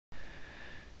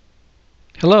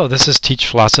Hello, this is Teach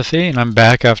Philosophy, and I'm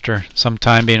back after some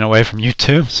time being away from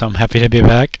YouTube, so I'm happy to be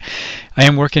back. I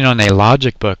am working on a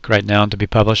logic book right now to be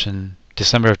published in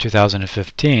December of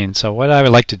 2015. So what I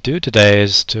would like to do today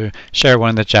is to share one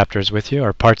of the chapters with you,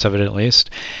 or parts of it at least.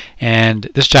 And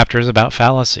this chapter is about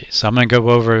fallacies. So I'm going to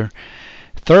go over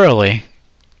thoroughly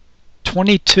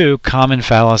 22 common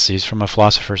fallacies from a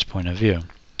philosopher's point of view.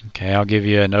 Okay, I'll give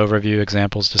you an overview,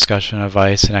 examples, discussion,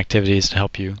 advice, and activities to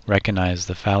help you recognize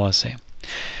the fallacy.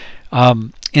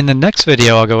 In the next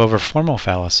video, I'll go over formal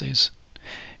fallacies,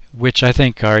 which I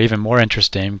think are even more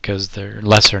interesting because they're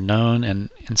lesser known and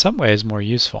in some ways more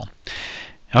useful.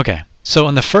 Okay, so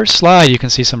on the first slide, you can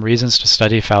see some reasons to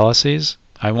study fallacies.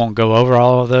 I won't go over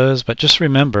all of those, but just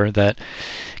remember that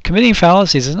committing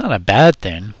fallacies is not a bad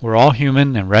thing. We're all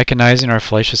human, and recognizing our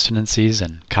fallacious tendencies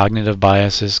and cognitive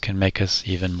biases can make us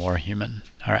even more human.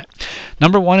 All right.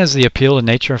 Number one is the appeal to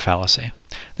nature fallacy.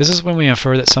 This is when we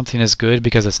infer that something is good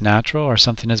because it's natural or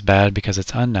something is bad because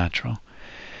it's unnatural.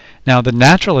 Now, the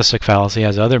naturalistic fallacy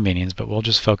has other meanings, but we'll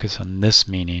just focus on this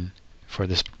meaning for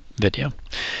this video.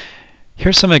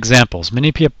 Here's some examples.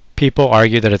 Many people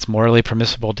argue that it's morally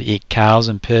permissible to eat cows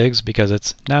and pigs because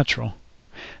it's natural.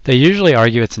 They usually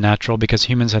argue it's natural because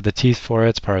humans have the teeth for it,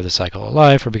 it's part of the cycle of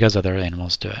life, or because other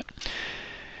animals do it.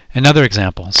 Another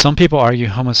example, some people argue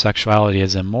homosexuality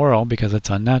is immoral because it's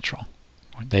unnatural.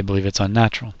 They believe it's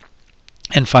unnatural.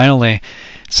 And finally,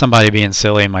 somebody being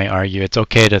silly might argue it's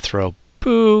okay to throw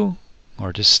poo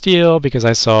or to steal because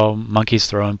I saw monkeys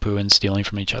throwing poo and stealing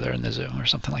from each other in the zoo or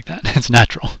something like that. It's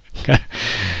natural. Okay?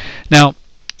 Now,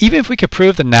 even if we could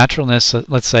prove the naturalness,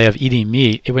 let's say, of eating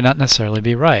meat, it would not necessarily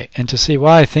be right. And to see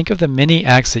why, think of the many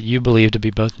acts that you believe to be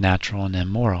both natural and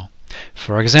immoral.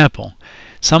 For example,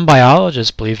 some biologists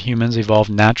believe humans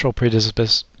evolved natural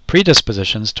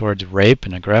predispositions towards rape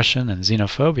and aggression and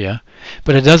xenophobia,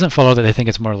 but it doesn't follow that they think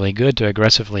it's morally good to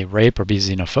aggressively rape or be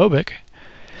xenophobic.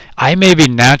 I may be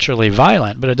naturally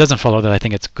violent, but it doesn't follow that I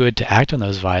think it's good to act on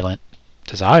those violent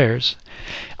desires.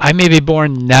 I may be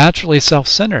born naturally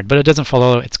self-centered, but it doesn't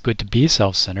follow it's good to be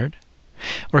self-centered.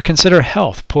 Or consider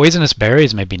health. Poisonous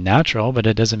berries may be natural, but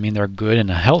it doesn't mean they're good in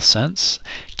a health sense.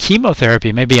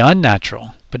 Chemotherapy may be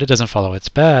unnatural, but it doesn't follow it's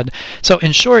bad. So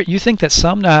in short, you think that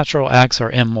some natural acts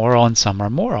are immoral and some are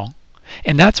moral.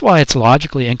 And that's why it's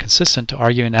logically inconsistent to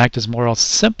argue an act is moral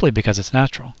simply because it's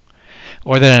natural,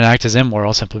 or that an act is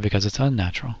immoral simply because it's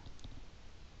unnatural.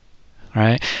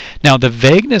 Right? Now, the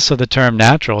vagueness of the term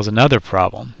natural is another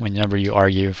problem whenever you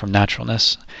argue from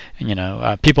naturalness.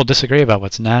 And, people disagree about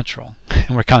what's natural,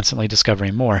 and we're constantly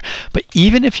discovering more. But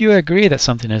even if you agree that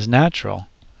something is natural,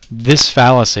 this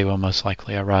fallacy will most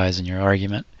likely arise in your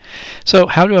argument. So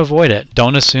how to avoid it?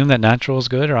 Don't assume that natural is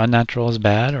good or unnatural is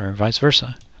bad, or vice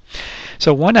versa.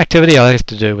 So one activity I like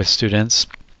to do with students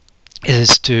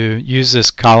is to use this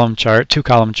column chart,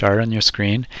 two-column chart on your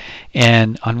screen,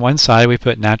 and on one side we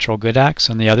put natural good acts,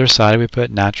 on the other side we put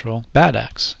natural bad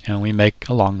acts, and we make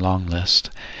a long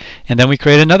list. And then we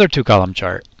create another two-column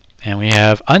chart, and we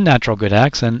have unnatural good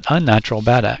acts and unnatural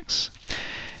bad acts,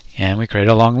 and we create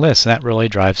a long list. That really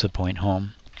drives the point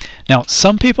home. Now,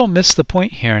 some people miss the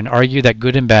point here and argue that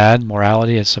good and bad,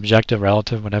 morality is subjective,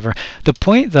 relative, whatever. The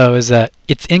point, though, is that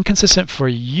it's inconsistent for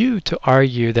you to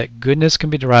argue that goodness can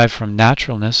be derived from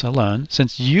naturalness alone,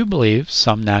 since you believe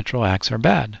some natural acts are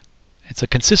bad. It's a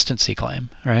consistency claim,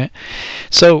 right?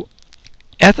 So,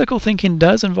 ethical thinking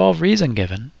does involve reason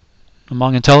given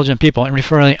among intelligent people, and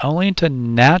referring only to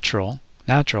natural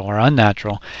or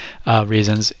unnatural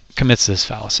reasons commits this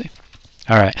fallacy.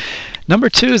 All right. Number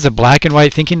two is the black and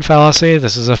white thinking fallacy.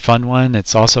 This is a fun one.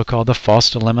 It's also called the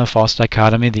false dilemma, false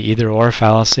dichotomy, the either-or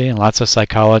fallacy, and lots of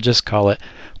psychologists call it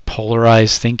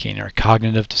polarized thinking or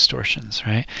cognitive distortions,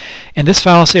 right? And this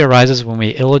fallacy arises when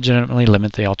we illegitimately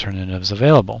limit the alternatives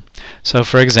available. So,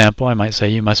 for example, I might say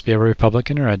you must be a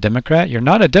Republican or a Democrat. You're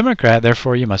not a Democrat,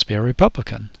 therefore you must be a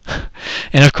Republican.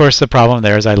 And of course the problem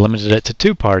there is I limited it to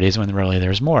two parties when really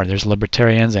there's more. There's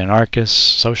libertarians, anarchists,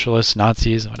 socialists,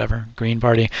 Nazis, whatever, Green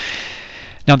Party.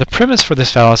 Now the premise for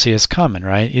this fallacy is common,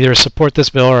 right? Either support this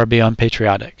bill or be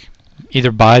unpatriotic.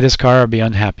 Either buy this car or be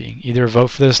unhappy. Either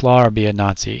vote for this law or be a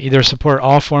Nazi. Either support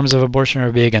all forms of abortion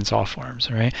or be against all forms,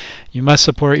 right? You must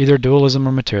support either dualism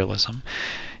or materialism.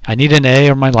 I need an A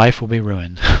or my life will be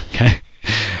ruined. Okay?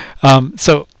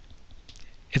 So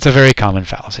it's a very common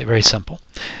fallacy, very simple.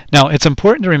 Now, it's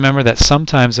important to remember that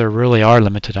sometimes there really are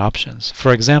limited options.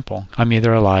 For example, I'm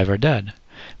either alive or dead.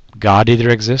 God either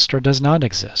exists or does not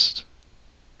exist.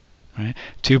 Right?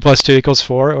 2 plus 2 equals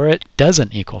 4, or it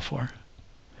doesn't equal 4.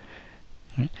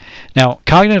 Now,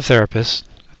 cognitive therapists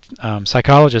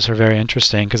psychologists are very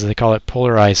interesting because they call it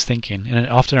polarized thinking, and it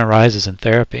often arises in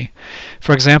therapy.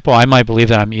 For example, I might believe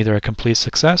that I'm either a complete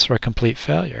success or a complete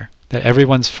failure, that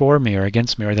everyone's for me or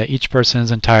against me, or that each person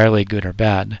is entirely good or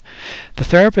bad. The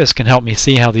therapist can help me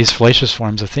see how these fallacious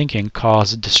forms of thinking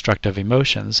cause destructive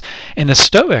emotions. And the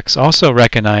Stoics also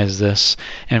recognize this,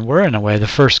 and were in a way the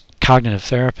first cognitive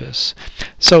therapists.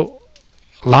 So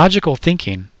logical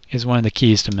thinking is one of the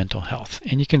keys to mental health.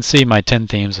 And you can see my 10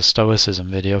 themes of Stoicism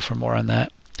video for more on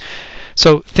that.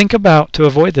 So to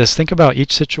avoid this, think about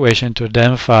each situation to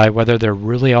identify whether there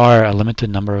really are a limited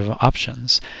number of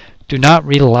options. Do not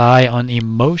rely on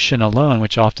emotion alone,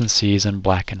 which often sees in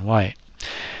black and white.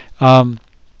 And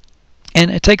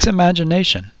it takes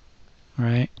imagination,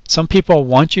 right? Some people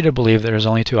want you to believe there's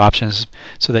only 2 options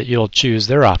so that you'll choose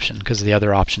their option because the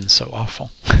other option is so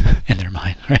awful in their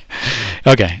mind, right?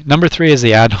 Okay, number 3 is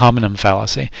the ad hominem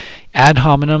fallacy. Ad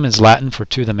hominem is Latin for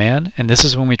to the man, and this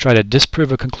is when we try to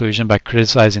disprove a conclusion by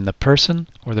criticizing the person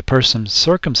or the person's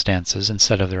circumstances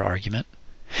instead of their argument.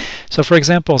 So, for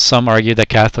example, some argue that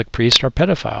Catholic priests are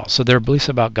pedophiles, so their beliefs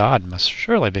about God must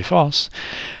surely be false.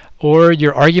 Or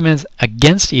your argument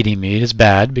against eating meat is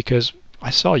bad because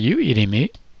I saw you eating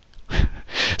meat.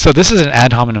 So this is an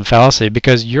ad hominem fallacy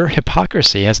because your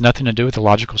hypocrisy has nothing to do with the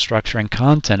logical structure and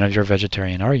content of your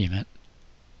vegetarian argument.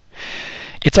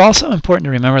 It's also important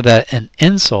to remember that an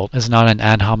insult is not an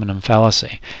ad hominem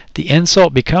fallacy. The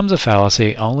insult becomes a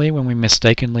fallacy only when we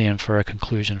mistakenly infer a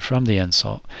conclusion from the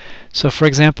insult. So, for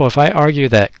example, if I argue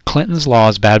that Clinton's law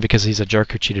is bad because he's a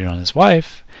jerk who cheated on his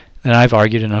wife, then I've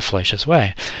argued in a fallacious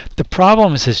way. The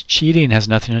problem is his cheating has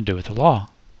nothing to do with the law.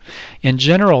 In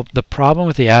general, the problem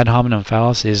with the ad hominem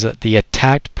fallacy is that the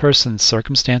attacked person's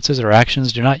circumstances or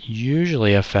actions do not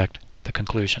usually affect the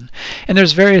conclusion. And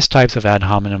there's various types of ad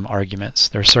hominem arguments.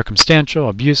 They're circumstantial,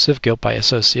 abusive, guilt by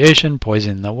association,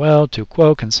 poisoning the well, to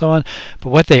quoque, and so on. But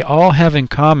what they all have in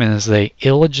common is they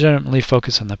illegitimately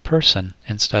focus on the person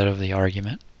instead of the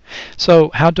argument.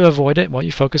 So how to avoid it? Well,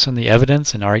 you focus on the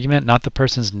evidence and argument, not the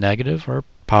person's negative or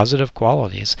positive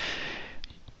qualities.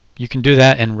 You can do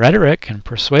that in rhetoric and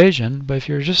persuasion, but if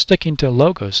you're just sticking to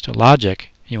logos, to logic,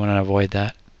 you want to avoid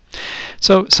that.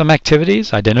 So some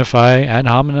activities: identify ad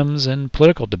hominems in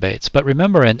political debates. But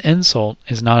remember, an insult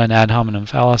is not an ad hominem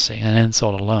fallacy, an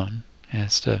insult alone. It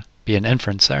has to be an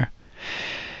inference there.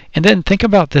 And then think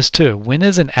about this too. When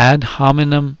is an ad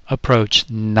hominem approach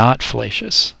not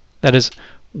fallacious? That is,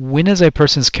 when is a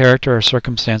person's character or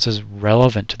circumstances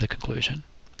relevant to the conclusion?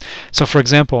 So, for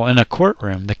example, in a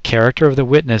courtroom, the character of the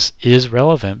witness is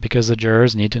relevant because the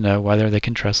jurors need to know whether they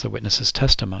can trust the witness's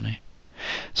testimony.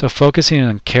 So focusing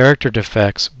on character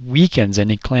defects weakens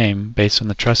any claim based on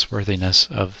the trustworthiness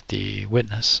of the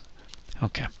witness.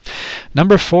 Okay.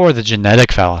 Number 4, the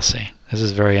genetic fallacy. This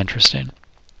is very interesting.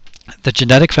 The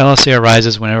genetic fallacy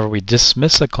arises whenever we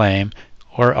dismiss a claim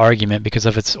or argument because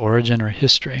of its origin or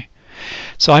history.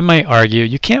 So I might argue,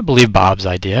 you can't believe Bob's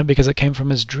idea because it came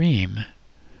from his dream.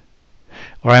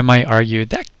 Or I might argue,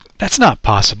 that's not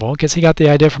possible because he got the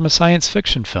idea from a science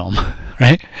fiction film,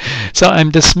 right? So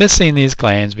I'm dismissing these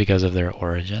claims because of their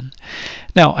origin.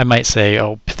 Now, I might say,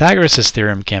 oh, Pythagoras'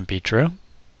 theorem can't be true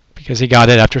because he got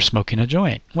it after smoking a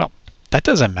joint. Well, that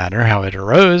doesn't matter how it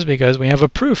arose because we have a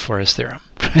proof for his theorem.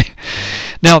 Right?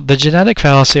 Now, the genetic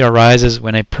fallacy arises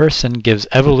when a person gives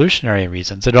evolutionary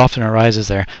reasons. It often arises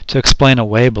there to explain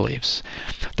away beliefs.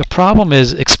 The problem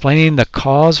is explaining the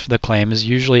cause for the claim is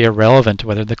usually irrelevant to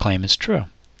whether the claim is true.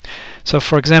 So,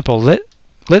 for example,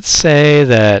 let's say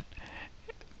that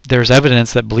there's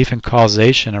evidence that belief in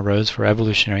causation arose for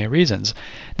evolutionary reasons.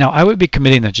 Now, I would be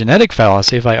committing the genetic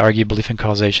fallacy if I argue belief in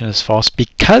causation is false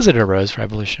because it arose for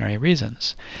evolutionary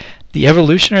reasons. The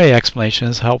evolutionary explanation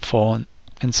is helpful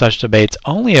in such debates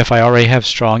only if I already have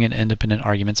strong and independent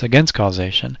arguments against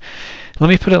causation. Let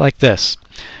me put it like this.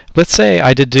 Let's say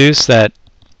I deduce that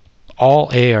all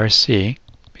A are C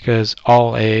because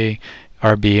all A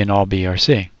are B and all B are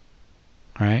C.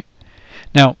 Right?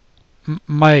 Now,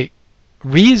 my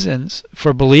reasons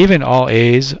for believing all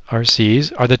A's are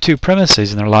C's are the 2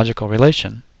 premises in their logical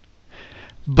relation.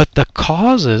 But the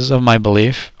causes of my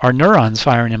belief are neurons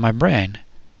firing in my brain.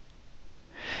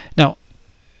 Now,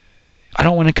 I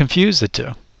don't want to confuse the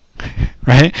 2.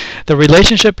 Right? The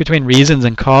relationship between reasons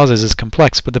and causes is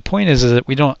complex, but the point is that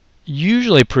we don't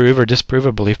usually prove or disprove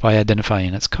a belief by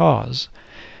identifying its cause.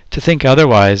 To think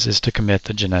otherwise is to commit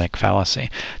the genetic fallacy.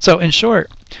 So, in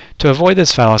short, to avoid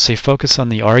this fallacy, focus on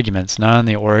the arguments, not on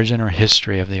the origin or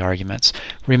history of the arguments.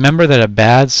 Remember that a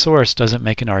bad source doesn't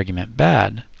make an argument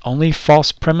bad. Only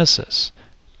false premises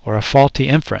or a faulty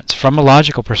inference from a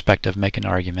logical perspective make an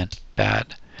argument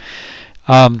bad.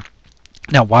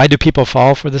 Now, why do people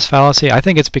fall for this fallacy? I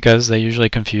think it's because they usually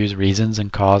confuse reasons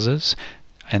and causes,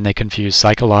 and they confuse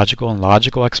psychological and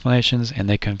logical explanations, and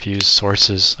they confuse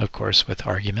sources, of course, with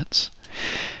arguments.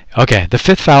 Okay, the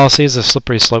fifth fallacy is the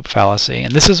slippery slope fallacy,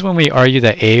 and this is when we argue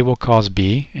that A will cause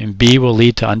B, and B will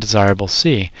lead to undesirable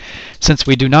C. Since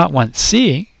we do not want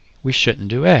C, we shouldn't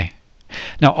do A.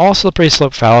 Now, all slippery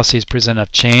slope fallacies present a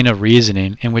chain of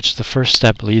reasoning in which the first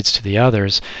step leads to the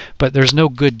others, but there's no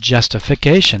good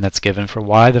justification that's given for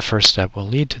why the first step will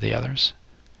lead to the others.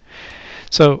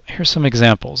 So here's some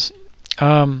examples.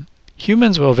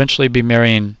 Humans will eventually be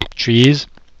marrying trees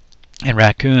and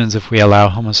raccoons if we allow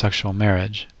homosexual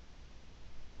marriage.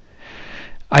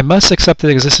 I must accept the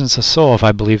existence of soul if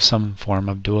I believe some form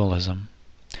of dualism.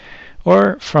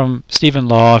 Or from Stephen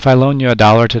Law, if I loan you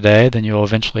 $1 today, then you will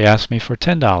eventually ask me for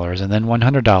 $10 and then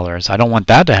 $100. I don't want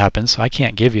that to happen, so I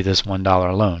can't give you this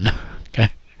 $1 loan. Okay?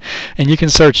 And you can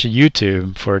search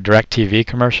YouTube for DirecTV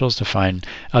commercials to find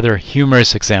other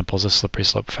humorous examples of slippery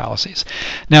slope fallacies.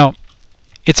 Now,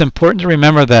 it's important to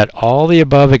remember that all the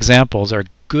above examples are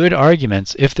good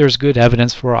arguments if there's good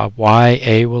evidence for why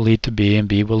A will lead to B and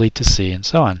B will lead to C and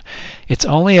so on. It's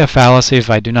only a fallacy if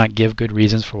I do not give good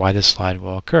reasons for why this slide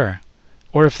will occur,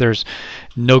 or if there's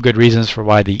no good reasons for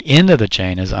why the end of the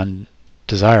chain is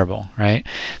undesirable, right?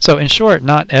 So in short,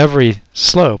 not every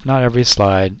slope, not every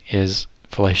slide is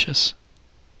fallacious.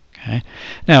 Okay.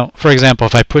 Now, for example,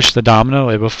 if I push the domino,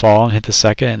 it will fall and hit the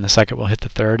second, and the second will hit the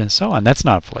third, and so on. That's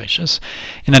not fallacious.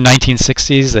 In the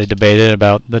 1960s, they debated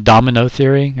about the domino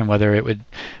theory and whether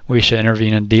we should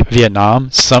intervene in Vietnam.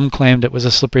 Some claimed it was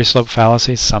a slippery slope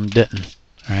fallacy, some didn't.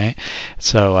 Right?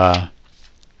 So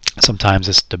sometimes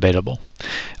it's debatable.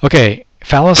 Okay,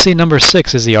 fallacy number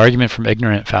 6 is the argument from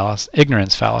ignorance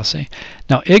fallacy.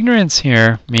 Now, ignorance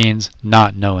here means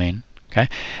not knowing. Okay.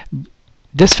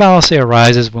 This fallacy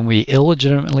arises when we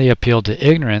illegitimately appeal to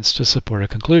ignorance to support a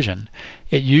conclusion.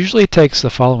 It usually takes the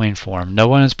following form: no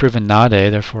one has proven not A,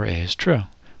 therefore A is true.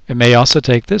 It may also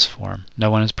take this form: no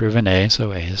one has proven A,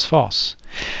 so A is false.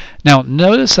 Now,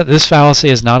 notice that this fallacy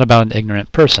is not about an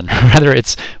ignorant person. Rather,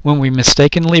 it's when we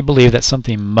mistakenly believe that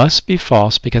something must be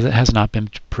false because it has not been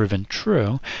proven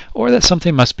true, or that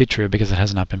something must be true because it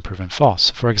has not been proven false.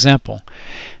 For example,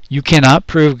 you cannot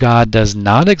prove God does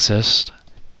not exist,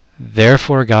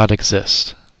 therefore God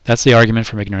exists. That's the argument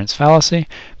from ignorance fallacy,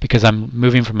 because I'm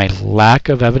moving from a lack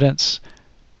of evidence,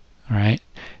 right,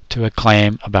 to a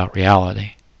claim about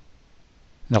reality.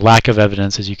 The lack of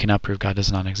evidence is you cannot prove God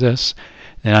does not exist.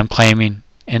 Then I'm claiming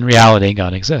in reality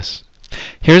God exists.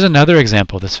 Here's another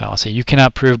example of this fallacy. You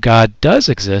cannot prove God does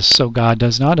exist, so God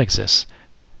does not exist.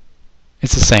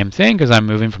 It's the same thing because I'm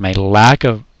moving from a lack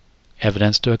of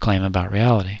evidence to a claim about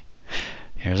reality.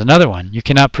 Here's another one. You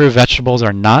cannot prove vegetables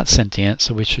are not sentient,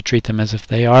 so we should treat them as if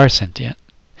they are sentient.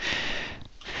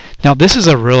 Now, this is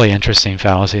a really interesting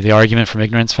fallacy, the argument from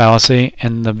ignorance fallacy,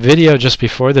 and the video just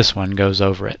before this one goes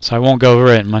over it. So I won't go over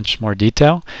it in much more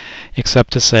detail,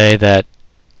 except to say that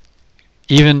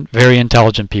even very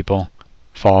intelligent people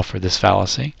fall for this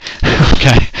fallacy.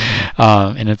 Okay,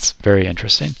 and it's very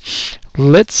interesting.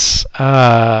 Let's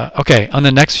okay, on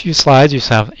the next few slides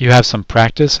you have some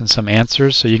practice and some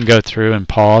answers, so you can go through and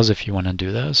pause if you want to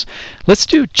do those. Let's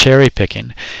do cherry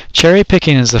picking. Cherry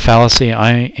picking is the fallacy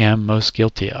I am most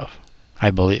guilty of,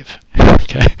 I believe.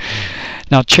 Okay.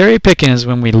 Now, cherry picking is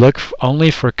when we look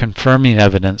only for confirming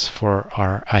evidence for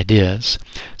our ideas.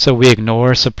 So we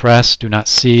ignore, suppress, do not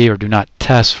see, or do not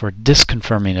test for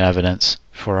disconfirming evidence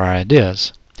for our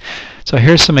ideas. So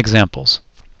here's some examples.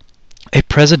 A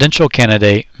presidential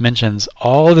candidate mentions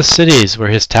all the cities where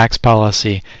his tax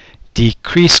policy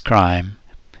decreased crime,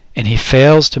 and he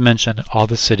fails to mention all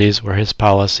the cities where his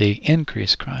policy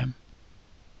increased crime.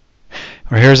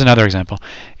 Or here's another example.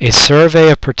 A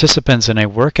survey of participants in a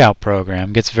workout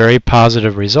program gets very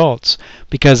positive results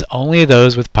because only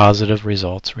those with positive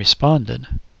results responded.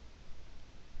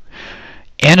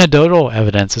 Anecdotal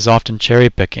evidence is often cherry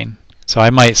picking. So I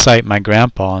might cite my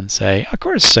grandpa and say, of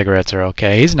course cigarettes are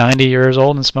okay. He's 90 years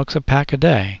old and smokes a pack a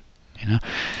day.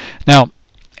 Now,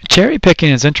 cherry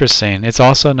picking is interesting. It's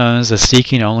also known as the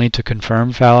seeking only to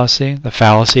confirm fallacy, the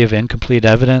fallacy of incomplete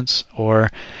evidence,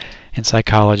 or in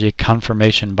psychology,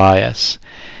 confirmation bias.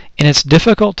 And it's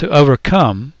difficult to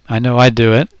overcome. I know I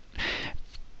do it,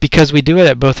 because we do it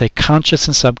at both a conscious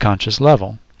and subconscious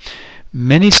level.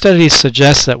 Many studies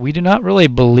suggest that we do not really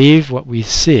believe what we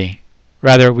see.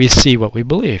 Rather, we see what we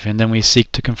believe, and then we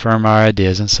seek to confirm our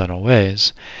ideas in subtle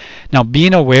ways. Now,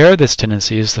 being aware of this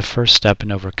tendency is the first step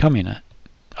in overcoming it,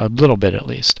 a little bit at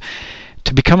least.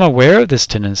 To become aware of this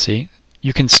tendency,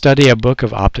 You can study a book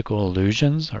of optical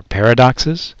illusions or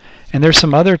paradoxes, and there's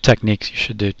some other techniques you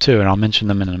should do too, and I'll mention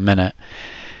them in a minute.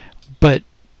 But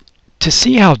to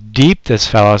see how deep this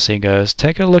fallacy goes,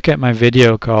 take a look at my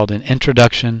video called An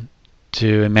Introduction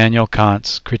to Immanuel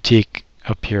Kant's Critique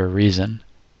of Pure Reason.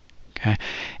 Okay?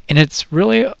 And it's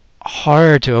really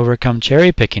hard to overcome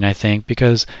cherry picking, I think,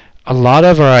 because a lot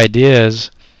of our ideas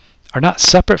are not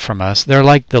separate from us. They're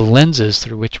like the lenses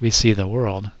through which we see the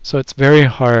world. So it's very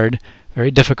hard, very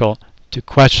difficult to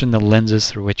question the lenses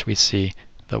through which we see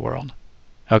the world.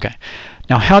 Okay,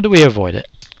 now how do we avoid it?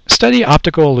 Study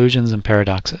optical illusions and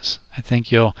paradoxes. I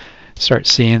think you'll start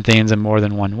seeing things in more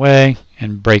than one way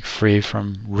and break free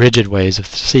from rigid ways of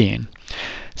seeing.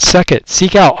 Second,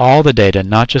 seek out all the data,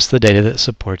 not just the data that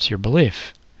supports your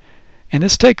belief. And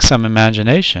this takes some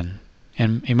imagination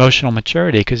and emotional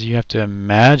maturity, because you have to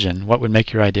imagine what would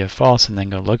make your idea false and then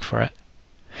go look for it.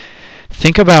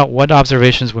 Think about what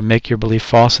observations would make your belief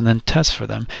false and then test for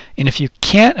them. And if you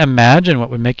can't imagine what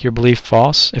would make your belief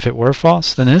false, if it were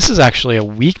false, then this is actually a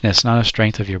weakness, not a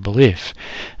strength of your belief.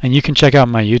 And you can check out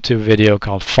my YouTube video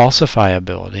called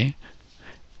Falsifiability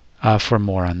for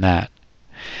more on that.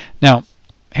 Now,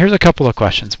 here's a couple of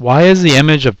questions. Why is the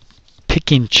image of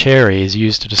picking cherries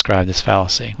used to describe this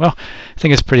fallacy? Well, I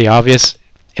think it's pretty obvious.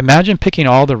 Imagine picking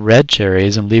all the red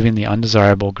cherries and leaving the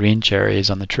undesirable green cherries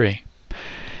on the tree.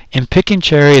 In picking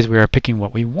cherries, we are picking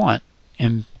what we want.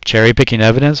 In cherry-picking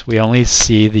evidence, we only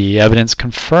see the evidence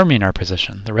confirming our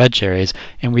position, the red cherries,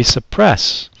 and we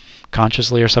suppress,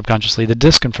 consciously or subconsciously, the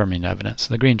disconfirming evidence,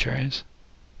 the green cherries.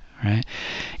 Right?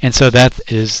 And so that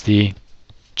is the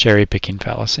cherry-picking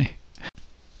fallacy.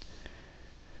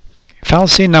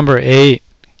 Fallacy number 8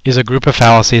 is a group of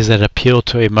fallacies that appeal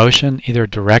to emotion either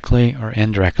directly or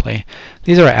indirectly.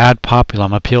 These are ad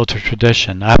populum, appeal to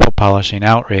tradition, apple polishing,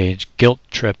 outrage, guilt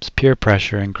trips, peer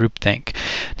pressure, and groupthink.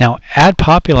 Now, ad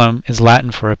populum is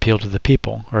Latin for appeal to the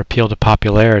people, or appeal to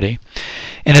popularity.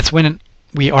 And it's when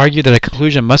we argue that a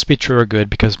conclusion must be true or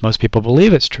good because most people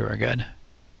believe it's true or good.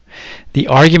 The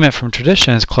argument from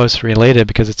tradition is closely related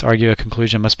because it's argued a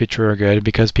conclusion must be true or good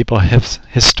because people have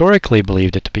historically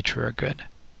believed it to be true or good.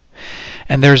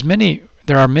 And there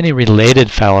are many related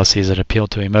fallacies that appeal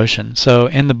to emotion. So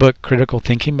in the book Critical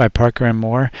Thinking by Parker and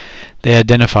Moore, they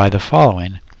identify the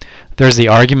following. There's the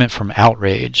argument from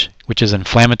outrage, which is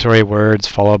inflammatory words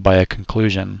followed by a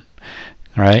conclusion.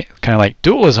 Right? Kind of like,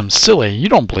 dualism's silly. You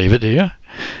don't believe it, do you?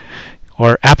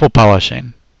 Or apple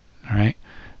polishing. All right?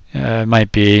 It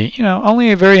might be,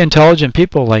 only very intelligent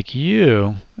people like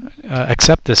you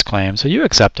accept this claim, so you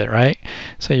accept it, right?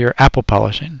 So you're apple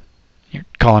polishing. You're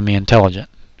calling me intelligent.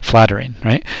 Flattering,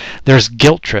 right? There's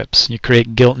guilt trips. You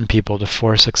create guilt in people to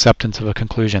force acceptance of a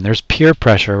conclusion. There's peer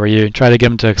pressure, where you try to get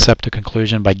them to accept a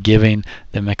conclusion by giving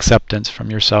them acceptance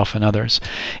from yourself and others.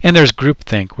 And there's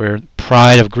groupthink, where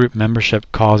pride of group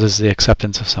membership causes the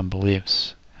acceptance of some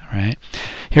beliefs. Right?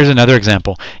 Here's another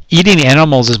example. Eating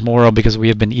animals is moral because we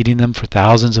have been eating them for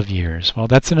thousands of years. Well,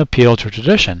 that's an appeal to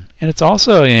tradition. And it's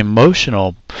also an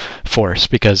emotional force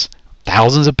because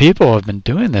thousands of people have been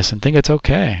doing this and think it's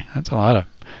okay. That's a lot of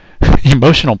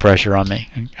emotional pressure on me.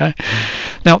 Okay?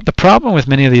 Now, the problem with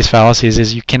many of these fallacies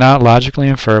is you cannot logically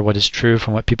infer what is true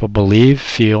from what people believe,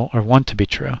 feel, or want to be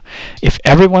true. If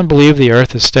everyone believed the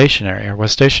Earth is stationary or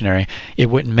was stationary, it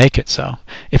wouldn't make it so.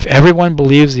 If everyone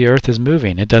believes the Earth is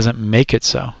moving, it doesn't make it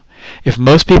so. If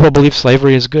most people believe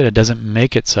slavery is good, it doesn't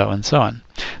make it so, and so on.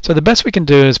 So the best we can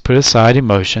do is put aside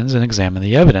emotions and examine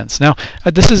the evidence. Now,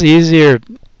 this is easier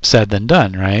said than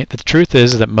done, right? The truth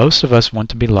is that most of us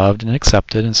want to be loved and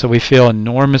accepted, and so we feel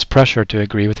enormous pressure to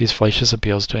agree with these fallacious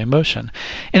appeals to emotion.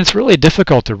 And it's really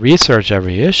difficult to research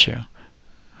every issue,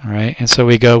 all right? And so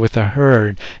we go with the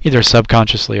herd, either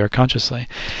subconsciously or consciously.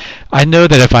 I know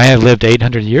that if I had lived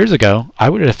 800 years ago, I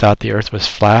would have thought the Earth was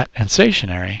flat and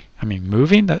stationary. I mean,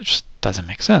 moving? That just doesn't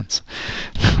make sense,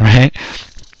 right?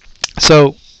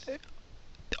 So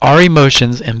our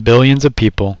emotions and billions of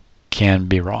people can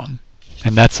be wrong.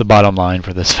 And that's the bottom line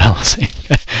for this fallacy.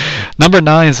 Number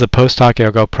 9 is the post hoc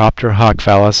ergo propter hoc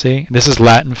fallacy. This is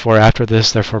Latin for after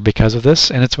this, therefore because of this.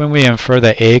 And it's when we infer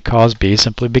that A caused B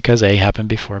simply because A happened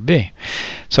before B.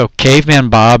 So caveman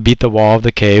Bob beat the wall of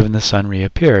the cave and the sun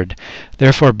reappeared.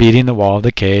 Therefore beating the wall of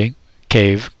the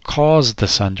cave caused the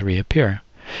sun to reappear.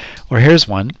 Or here's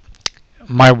one.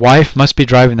 My wife must be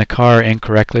driving the car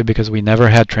incorrectly because we never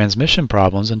had transmission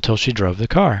problems until she drove the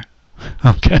car.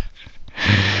 Okay.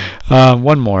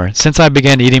 One more. Since I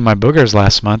began eating my boogers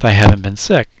last month, I haven't been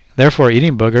sick. Therefore,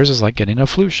 eating boogers is like getting a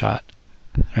flu shot.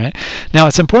 Right? Now,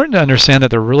 it's important to understand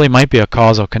that there really might be a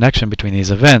causal connection between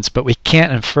these events, but we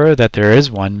can't infer that there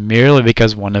is one merely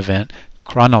because one event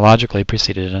chronologically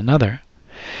preceded another.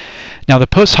 Now, the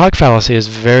post hoc fallacy is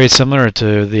very similar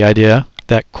to the idea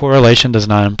that correlation does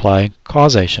not imply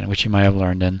causation, which you might have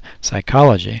learned in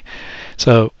psychology.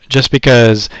 So just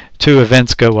because two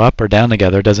events go up or down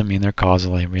together doesn't mean they're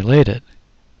causally related.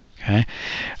 Okay.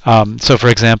 So for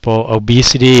example,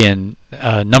 obesity and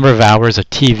number of hours of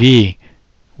TV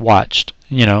watched,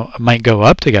 might go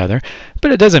up together,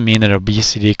 but it doesn't mean that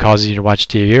obesity causes you to watch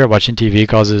TV or watching TV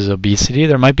causes obesity.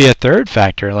 There might be a third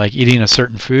factor, like eating a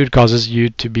certain food causes you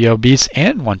to be obese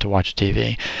and want to watch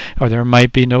TV, or there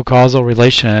might be no causal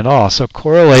relation at all. So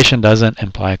correlation doesn't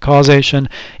imply causation,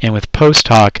 and with post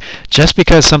hoc, just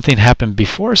because something happened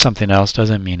before something else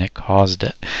doesn't mean it caused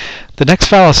it. The next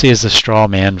fallacy is the straw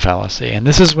man fallacy, and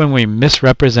this is when we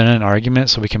misrepresent an argument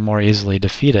so we can more easily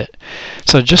defeat it.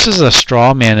 So just as a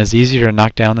straw man is easier to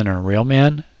knock down than a real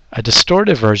man, a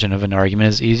distorted version of an argument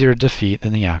is easier to defeat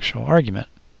than the actual argument.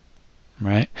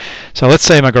 Right? So let's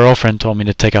say my girlfriend told me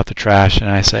to take out the trash, and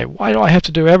I say, why do I have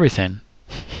to do everything?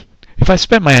 If I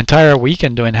spent my entire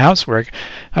weekend doing housework,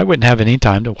 I wouldn't have any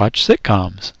time to watch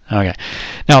sitcoms. Okay.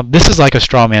 Now, this is like a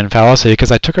straw man fallacy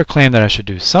because I took her claim that I should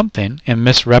do something and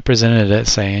misrepresented it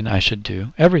saying I should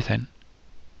do everything.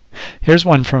 Here's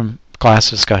one from class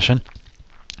discussion.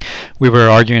 We were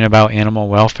arguing about animal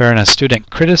welfare, and a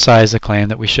student criticized the claim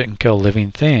that we shouldn't kill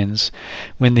living things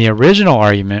when the original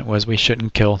argument was we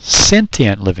shouldn't kill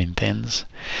sentient living things.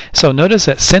 So notice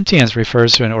that sentience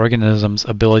refers to an organism's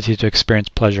ability to experience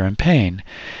pleasure and pain.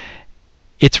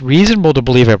 It's reasonable to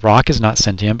believe a rock is not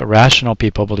sentient, but rational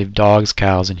people believe dogs,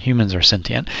 cows, and humans are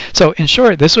sentient. So in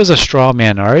short, this was a straw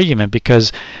man argument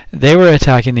because they were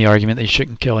attacking the argument that you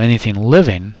shouldn't kill anything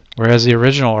living, whereas the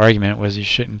original argument was you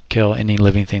shouldn't kill any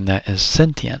living thing that is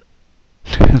sentient.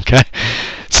 Okay?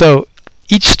 So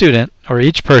each student or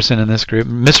each person in this group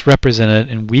misrepresented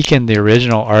and weakened the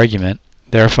original argument,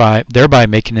 thereby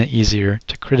making it easier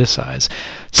to criticize.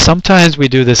 Sometimes we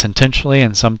do this intentionally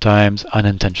and sometimes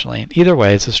unintentionally. Either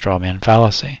way, it's a straw man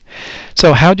fallacy.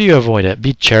 So how do you avoid it?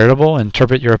 Be charitable,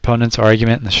 interpret your opponent's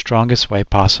argument in the strongest way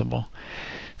possible.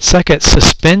 Second,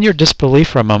 suspend your disbelief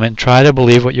for a moment and try to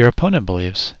believe what your opponent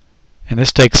believes. And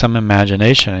this takes some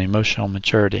imagination and emotional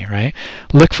maturity, right?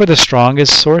 Look for the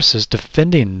strongest sources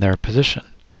defending their position.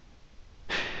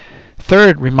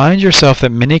 Third, remind yourself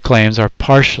that many claims are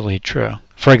partially true.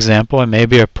 For example, it may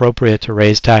be appropriate to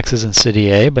raise taxes in City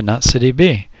A but not City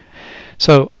B.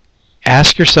 So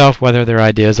ask yourself whether their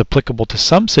idea is applicable to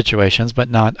some situations but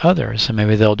not others, and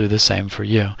maybe they'll do the same for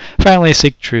you. Finally,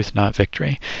 seek truth, not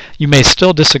victory. You may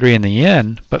still disagree in the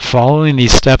end, but following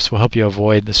these steps will help you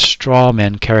avoid the straw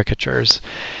man caricatures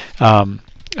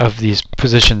of these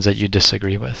positions that you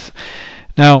disagree with.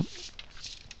 Now,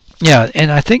 yeah,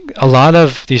 and I think a lot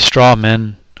of these straw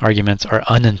men arguments are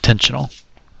unintentional,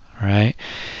 right?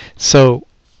 So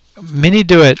many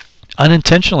do it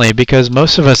unintentionally because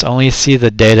most of us only see the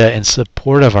data in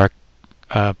support of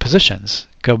our positions.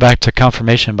 Go back to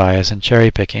confirmation bias and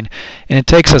cherry picking, and it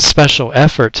takes a special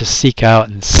effort to seek out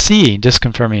and see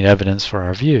disconfirming evidence for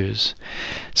our views.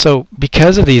 So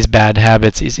because of these bad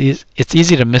habits, it's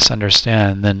easy to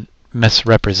misunderstand than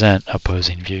misrepresent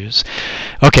opposing views.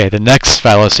 Okay, the next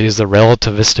fallacy is the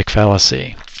relativistic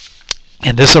fallacy.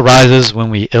 And this arises when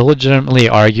we illegitimately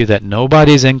argue that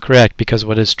nobody's incorrect because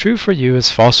what is true for you is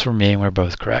false for me and we're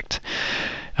both correct.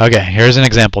 Okay, here's an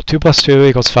example. 2 plus 2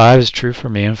 equals 5 is true for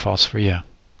me and false for you.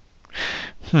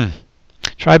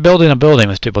 Try building a building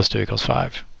with 2 plus 2 equals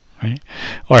 5. Right?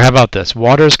 Or how about this?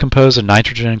 Water is composed of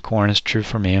nitrogen and corn is true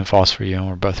for me and false for you and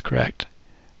we're both correct.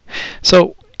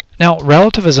 So now,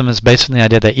 relativism is based on the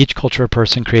idea that each culture or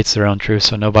person creates their own truth,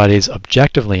 so nobody's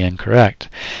objectively incorrect.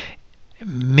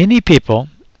 Many people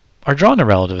are drawn to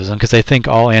relativism because they think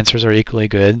all answers are equally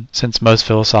good, since most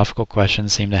philosophical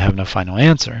questions seem to have no final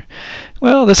answer.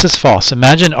 Well, this is false.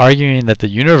 Imagine arguing that the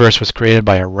universe was created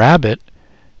by a rabbit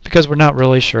because we're not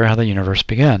really sure how the universe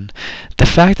began. The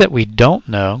fact that we don't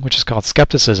know, which is called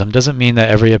skepticism, doesn't mean that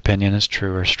every opinion is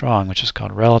true or strong, which is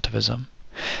called relativism.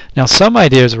 Now, some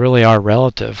ideas really are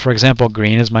relative. For example,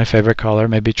 green is my favorite color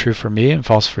may be true for me and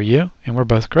false for you, and we're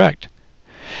both correct.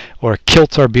 Or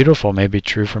kilts are beautiful may be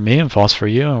true for me and false for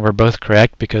you, and we're both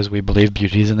correct because we believe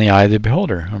beauty is in the eye of the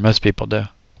beholder, or most people do.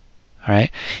 All right?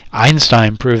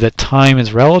 Einstein proved that time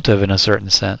is relative in a certain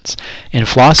sense, and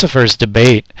philosophers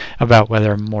debate about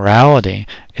whether morality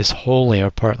is wholly or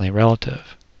partly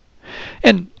relative.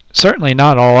 And certainly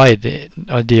not all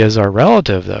ideas are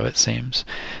relative, though, it seems.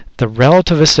 The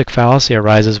relativistic fallacy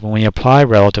arises when we apply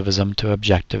relativism to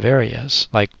objective areas,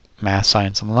 like math,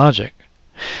 science, and logic.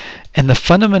 And the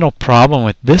fundamental problem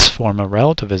with this form of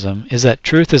relativism is that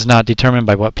truth is not determined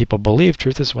by what people believe.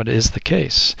 Truth is what is the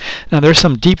case. Now, there's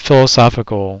some deep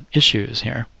philosophical issues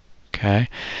here, okay?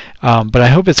 But I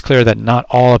hope it's clear that not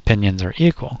all opinions are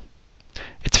equal.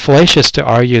 It's fallacious to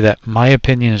argue that my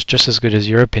opinion is just as good as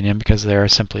your opinion because they are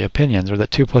simply opinions, or that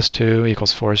 2 + 2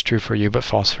 = 4 is true for you but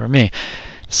false for me.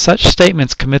 Such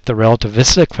statements commit the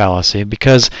relativistic fallacy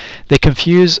because they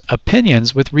confuse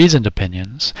opinions with reasoned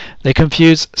opinions. They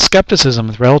confuse skepticism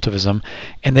with relativism,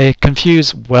 and they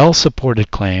confuse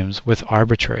well-supported claims with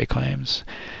arbitrary claims.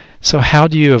 So how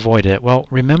do you avoid it? Well,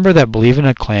 remember that believing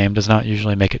a claim does not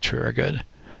usually make it true or good.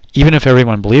 Even if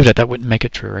everyone believed it, that wouldn't make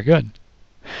it true or good.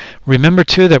 Remember,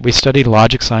 too, that we study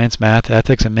logic, science, math,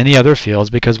 ethics, and many other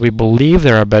fields because we believe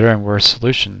there are better and worse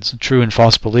solutions, true and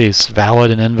false beliefs,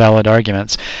 valid and invalid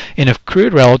arguments. And if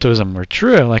crude relativism were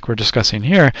true, like we're discussing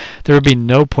here, there would be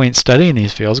no point studying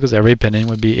these fields because every opinion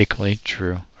would be equally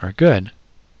true or good.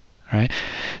 Right?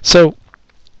 So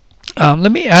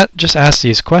let me just ask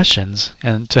these questions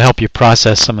and to help you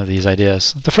process some of these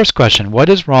ideas. The first question, what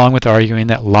is wrong with arguing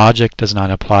that logic does not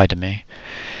apply to me?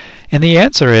 And the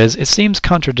answer is, it seems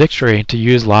contradictory to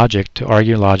use logic to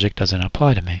argue logic doesn't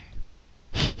apply to me.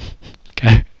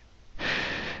 Okay.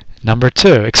 Number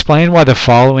 2, explain why the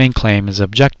following claim is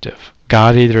objective.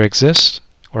 God either exists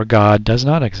or God does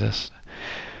not exist.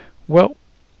 Well,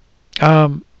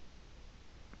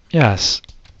 yes.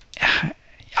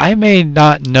 I may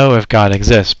not know if God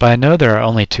exists, but I know there are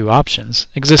only 2 options,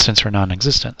 existence or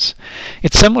non-existence.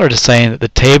 It's similar to saying that the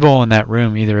table in that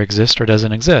room either exists or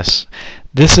doesn't exist.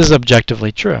 This is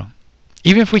objectively true.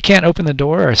 Even if we can't open the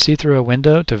door or see through a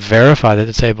window to verify that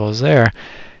the table is there,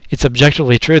 it's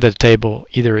objectively true that the table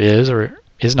either is or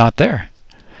is not there.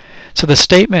 So the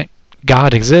statement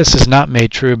God exists is not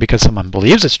made true because someone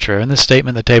believes it's true, and the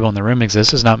statement the table in the room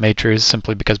exists is not made true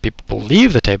simply because people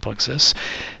believe the table exists.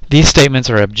 These statements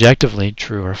are objectively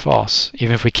true or false,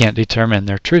 even if we can't determine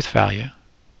their truth value.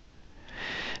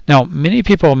 Now, many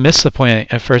people miss the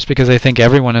point at first because they think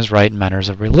everyone is right in matters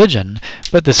of religion,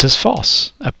 but this is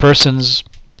false. A person's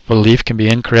belief can be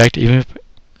incorrect even if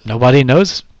nobody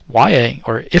knows why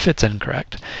or if it's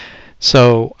incorrect.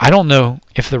 So I don't know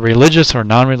if the religious or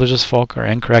non-religious folk are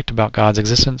incorrect about God's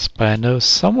existence, but I know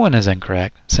someone is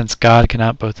incorrect since God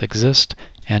cannot both exist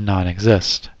and not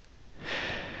exist.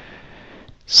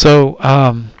 So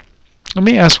let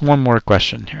me ask one more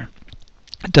question here.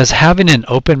 Does having an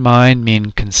open mind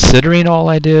mean considering all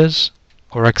ideas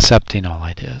or accepting all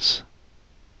ideas?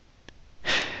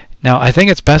 Now, I think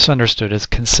it's best understood as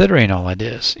considering all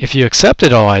ideas. If you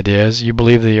accepted all ideas, you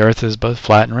believe the earth is both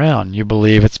flat and round. You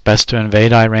believe it's best to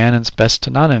invade Iran and it's best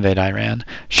to not invade Iran.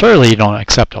 Surely you don't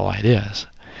accept all ideas.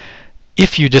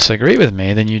 If you disagree with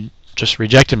me, then you just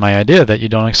rejected my idea that you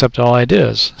don't accept all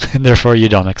ideas, and therefore you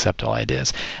don't accept all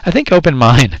ideas. I think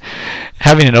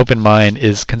having an open mind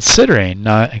is considering,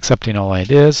 not accepting all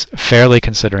ideas, fairly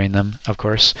considering them, of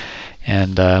course.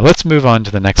 And let's move on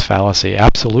to the next fallacy,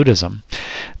 absolutism.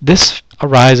 This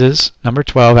arises, number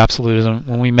 12, absolutism,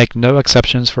 when we make no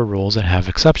exceptions for rules that have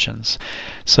exceptions.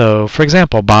 So, for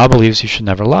example, Bob believes you should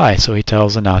never lie, so he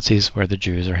tells the Nazis where the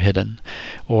Jews are hidden.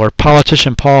 Or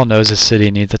politician Paul knows his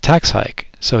city needs a tax hike,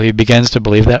 so he begins to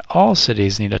believe that all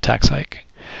cities need a tax hike.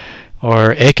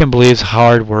 Or Aiken believes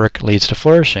hard work leads to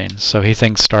flourishing, so he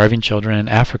thinks starving children in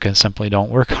Africa simply don't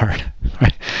work hard.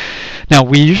 Right? Now,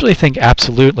 we usually think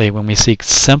absolutely when we seek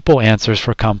simple answers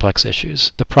for complex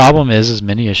issues. The problem is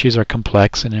many issues are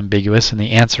complex and ambiguous, and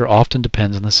the answer often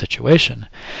depends on the situation.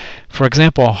 For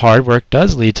example, hard work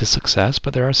does lead to success,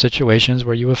 but there are situations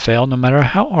where you will fail no matter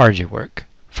how hard you work.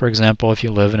 For example, if you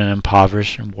live in an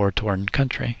impoverished and war-torn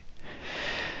country.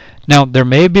 Now, there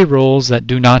may be rules that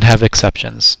do not have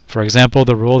exceptions. For example,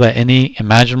 the rule that any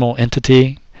imaginable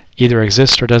entity either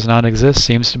exists or does not exist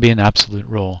seems to be an absolute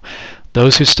rule.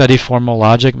 Those who study formal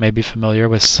logic may be familiar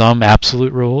with some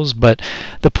absolute rules, but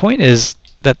the point is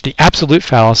that the absolute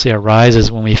fallacy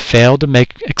arises when we fail to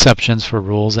make exceptions for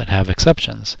rules that have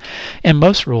exceptions. And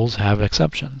most rules have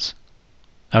exceptions.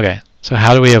 Okay, so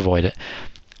how do we avoid it?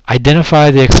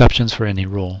 Identify the exceptions for any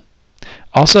rule.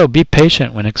 Also, be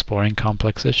patient when exploring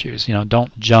complex issues.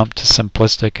 Don't jump to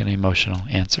simplistic and emotional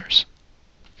answers.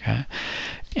 Okay?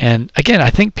 And again, I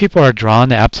think people are drawn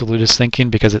to absolutist thinking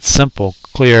because it's simple,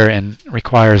 clear, and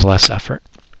requires less effort.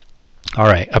 All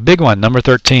right, a big one, number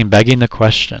 13, begging the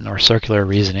question or circular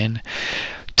reasoning.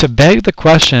 To beg the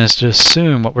question is to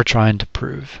assume what we're trying to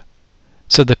prove.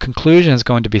 So the conclusion is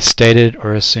going to be stated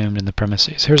or assumed in the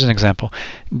premises. Here's an example.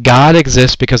 God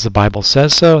exists because the Bible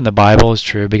says so, and the Bible is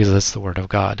true because it's the Word of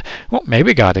God. Well,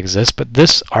 maybe God exists, but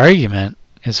this argument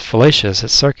is fallacious.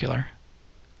 It's circular.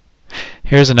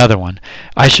 Here's another one.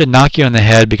 I should knock you on the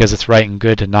head because it's right and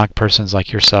good to knock persons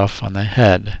like yourself on the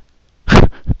head.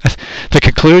 The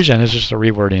conclusion is just a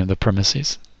rewording of the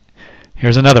premises.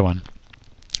 Here's another one.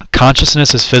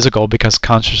 Consciousness is physical because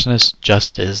consciousness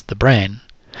just is the brain.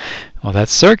 Well,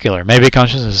 that's circular. Maybe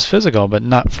consciousness is physical, but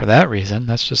not for that reason.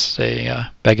 That's just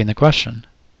begging the question.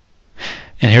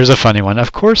 And here's a funny one.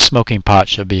 Of course smoking pot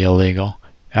should be illegal.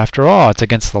 After all, it's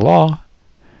against the law.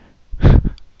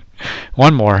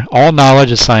 One more. All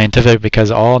knowledge is scientific because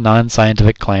all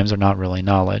non-scientific claims are not really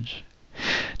knowledge.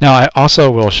 Now, I also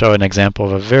will show an example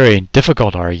of a very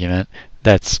difficult argument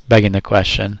that's begging the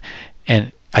question,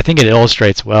 and I think it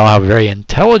illustrates well how very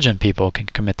intelligent people can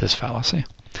commit this fallacy.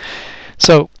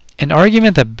 So, an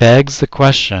argument that begs the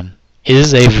question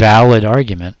is a valid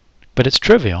argument, but it's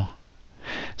trivial.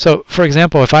 So, for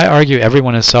example, if I argue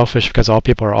everyone is selfish because all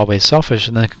people are always selfish,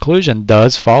 then the conclusion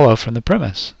does follow from the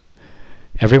premise.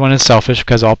 Everyone is selfish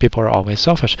because all people are always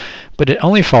selfish. But it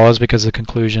only follows because the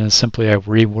conclusion is simply a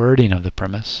rewording of the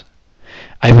premise.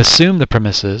 I've assumed the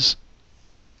premises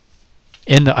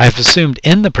I've assumed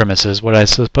in the premises what I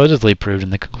supposedly proved in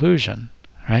the conclusion.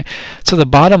 Right? So the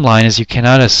bottom line is you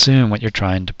cannot assume what you're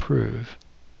trying to prove.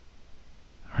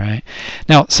 Right?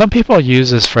 Now, some people use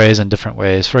this phrase in different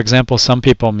ways. For example, some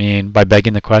people mean by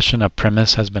begging the question, a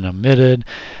premise has been omitted.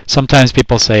 Sometimes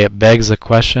people say it begs the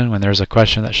question when there's a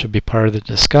question that should be part of the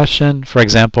discussion. For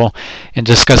example, in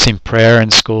discussing prayer in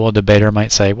school, a debater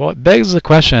might say, well, it begs the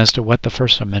question as to what the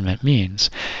First Amendment means.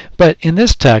 But in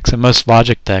this text, and most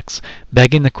logic texts,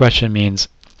 begging the question means,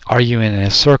 are you in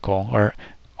a circle, or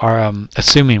are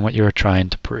assuming what you are trying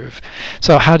to prove.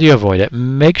 So how do you avoid it?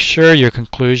 Make sure your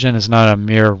conclusion is not a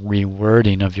mere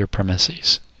rewording of your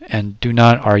premises, and do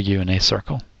not argue in a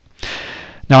circle.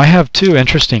 Now I have two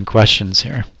interesting questions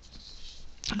here.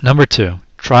 Number 2,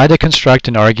 try to construct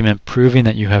an argument proving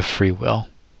that you have free will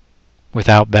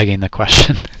without begging the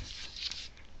question.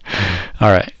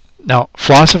 All right. Now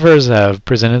philosophers have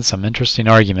presented some interesting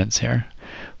arguments here.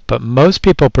 But most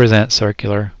people present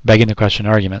circular, begging the question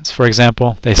arguments. For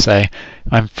example, they say,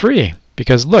 I'm free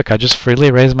because look, I just freely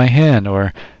raised my hand,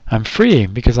 or I'm free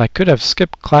because I could have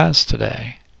skipped class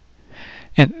today.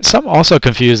 And some also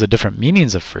confuse the different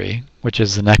meanings of free, which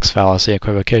is the next fallacy,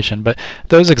 equivocation, but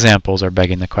those examples are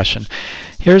begging the question.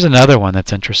 Here's another one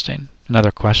that's interesting,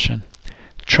 another question.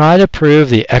 Try to prove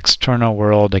the external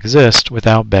world exists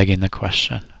without begging the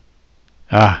question.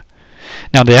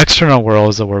 Now, the external world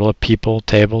is the world of people,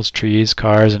 tables, trees,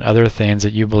 cars, and other things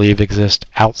that you believe exist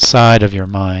outside of your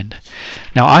mind.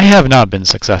 Now, I have not been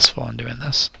successful in doing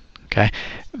this. Okay,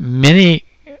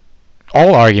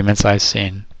 all arguments I've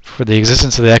seen for the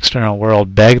existence of the external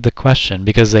world beg the question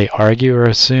because they argue or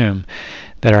assume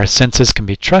that our senses can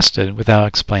be trusted without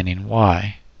explaining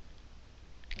why.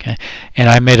 Okay, and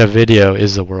I made a video,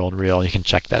 Is the World Real? You can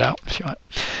check that out if you want.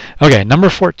 Okay, number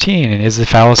 14 is the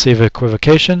fallacy of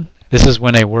equivocation. This is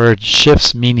when a word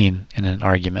shifts meaning in an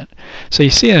argument. So you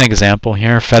see an example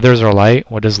here. Feathers are light.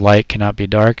 What is light cannot be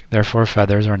dark. Therefore,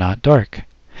 feathers are not dark.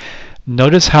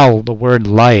 Notice how the word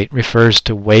light refers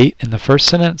to weight in the first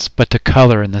sentence, but to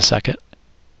color in the second.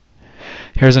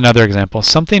 Here's another example.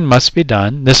 Something must be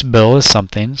done. This bill is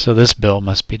something, so this bill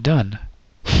must be done.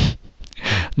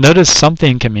 Notice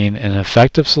something can mean an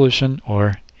effective solution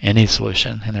or any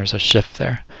solution, and there's a shift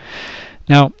there.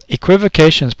 Now,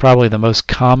 equivocation is probably the most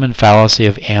common fallacy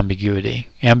of ambiguity.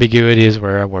 Ambiguity is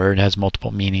where a word has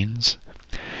multiple meanings.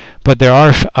 But there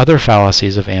are other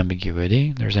fallacies of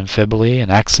ambiguity. There's amphibole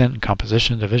and accent and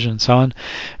composition, division, and so on.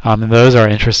 And those are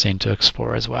interesting to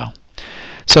explore as well.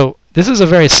 So this is a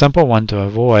very simple one to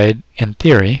avoid in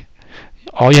theory.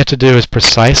 All you have to do is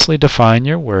precisely define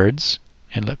your words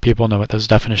and let people know what those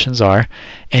definitions are,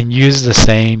 and use the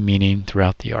same meaning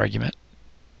throughout the argument.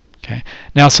 Okay.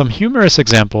 Now, some humorous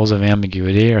examples of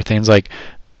ambiguity are things like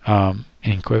a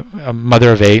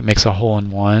mother of 8 makes a hole in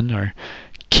one, or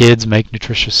kids make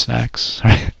nutritious snacks.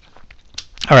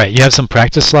 All right, you have some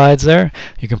practice slides there.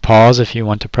 You can pause if you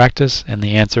want to practice, and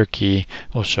the answer key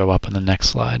will show up on the next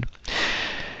slide.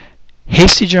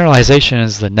 Hasty generalization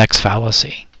is the next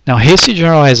fallacy. Now, hasty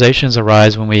generalizations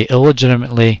arise when we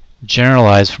illegitimately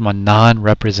generalize from a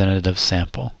non-representative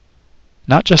sample.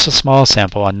 Not just a small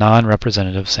sample, a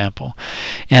non-representative sample.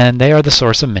 And they are the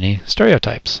source of many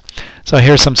stereotypes. So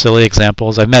here's some silly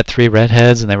examples. I've met 3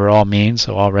 redheads and they were all mean,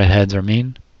 so all redheads are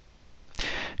mean.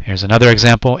 Here's another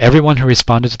example. Everyone who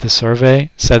responded to the survey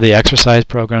said the exercise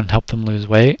program helped them lose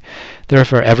weight.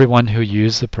 Therefore, everyone who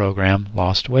used the program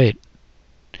lost weight.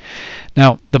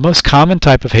 Now, the most common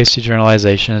type of hasty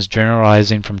generalization is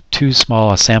generalizing from too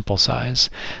small a sample size.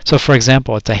 So for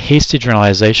example, it's a hasty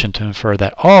generalization to infer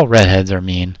that all redheads are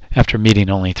mean after meeting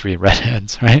only 3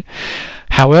 redheads, right?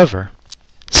 However,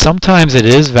 sometimes it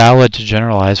is valid to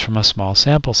generalize from a small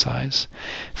sample size.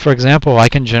 For example, I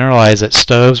can generalize that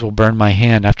stoves will burn my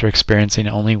hand after experiencing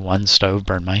only 1 stove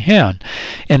burn my hand.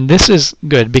 And this is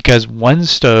good because 1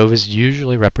 stove is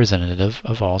usually representative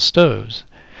of all stoves.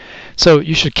 So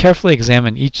you should carefully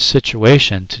examine each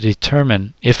situation to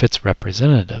determine if it's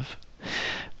representative.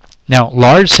 Now,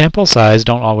 large sample size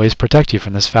don't always protect you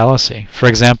from this fallacy. For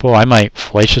example, I might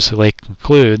fallaciously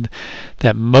conclude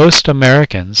that most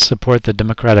Americans support the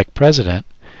Democratic president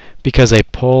because a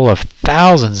poll of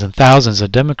thousands and thousands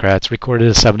of Democrats recorded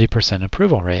a 70%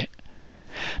 approval rate.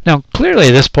 Now,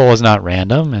 clearly this poll is not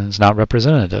random and is not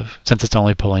representative, since it's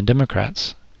only polling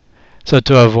Democrats. So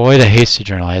to avoid a hasty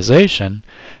generalization,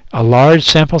 a large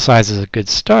sample size is a good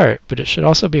start, but it should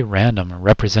also be random or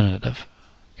representative.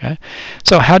 Okay?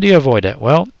 So how do you avoid it?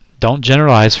 Well, don't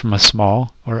generalize from a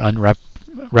small or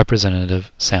unrepresentative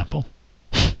sample.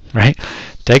 Right?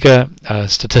 Take a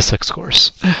statistics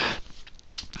course.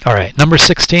 All right, number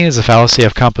 16 is the fallacy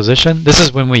of composition. This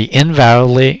is when we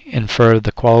invalidly infer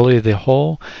the quality of the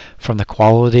whole from the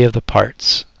quality of the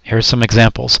parts. Here's some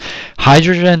examples.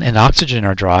 Hydrogen and oxygen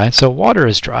are dry, so water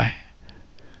is dry.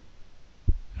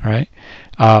 All right?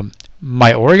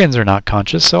 My organs are not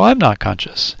conscious, so I'm not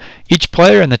conscious. Each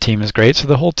player in the team is great, so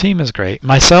the whole team is great.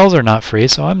 My cells are not free,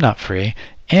 so I'm not free.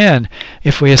 And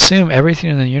if we assume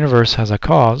everything in the universe has a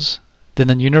cause, then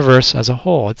the universe as a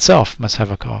whole itself must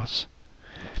have a cause.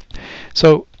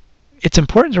 So it's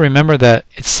important to remember that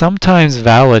it's sometimes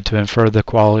valid to infer the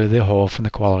quality of the whole from the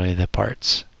quality of the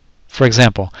parts. For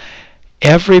example,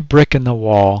 every brick in the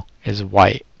wall is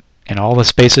white, and all the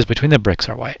spaces between the bricks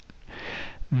are white.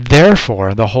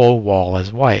 Therefore, the whole wall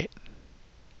is white.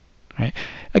 Right?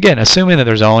 Again, assuming that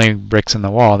there's only bricks in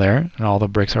the wall there, and all the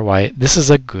bricks are white, this is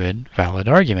a good, valid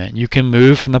argument. You can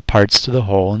move from the parts to the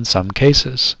whole in some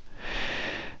cases.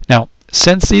 Now,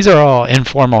 since these are all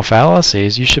informal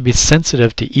fallacies, you should be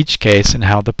sensitive to each case and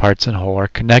how the parts and whole are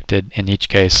connected in each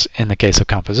case, in the case of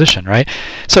composition, right?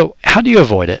 So how do you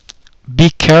avoid it?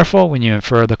 Be careful when you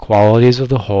infer the qualities of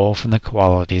the whole from the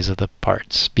qualities of the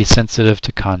parts. Be sensitive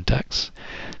to context.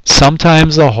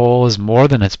 Sometimes the whole is more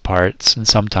than its parts, and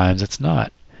sometimes it's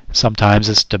not. Sometimes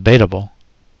it's debatable.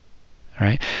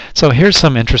 Right? So here's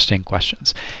some interesting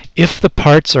questions. If the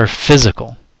parts are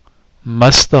physical,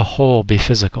 must the whole be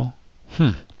physical?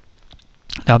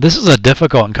 Now this is a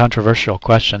difficult and controversial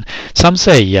question. Some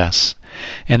say yes,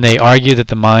 and they argue that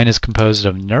the mind is composed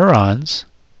of neurons,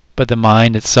 but the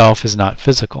mind itself is not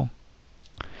physical.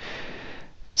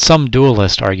 Some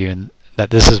dualists argue that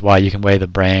this is why you can weigh the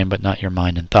brain but not your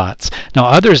mind and thoughts. Now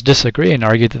others disagree and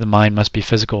argue that the mind must be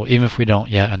physical even if we don't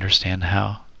yet understand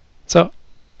how. So,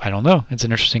 I don't know. It's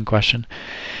an interesting question.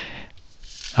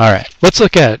 Alright, let's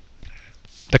look at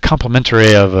the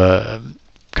complementary of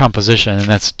composition, and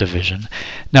that's division.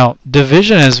 Now,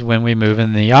 division is when we move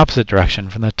in the opposite direction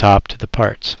from the top to the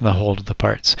parts, from the whole to the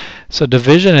parts. So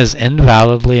division is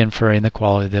invalidly inferring the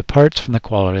quality of the parts from the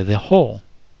quality of the whole.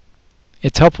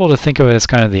 It's helpful to think of it as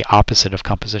kind of the opposite of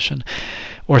composition,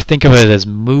 or think of it as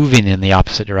moving in the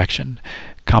opposite direction.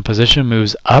 Composition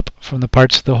moves up from the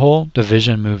parts to the whole.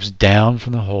 Division moves down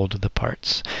from the whole to the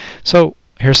parts. So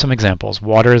here's some examples.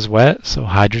 Water is wet, so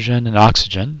hydrogen and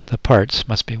oxygen, the parts,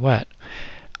 must be wet.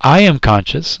 I am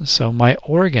conscious, so my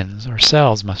organs or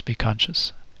cells must be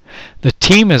conscious. The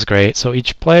team is great, so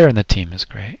each player in the team is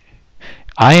great.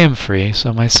 I am free,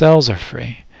 so my cells are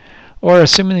free. Or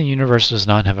assuming the universe does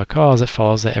not have a cause, it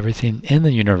follows that everything in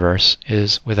the universe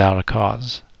is without a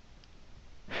cause.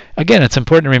 Again, it's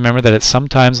important to remember that it's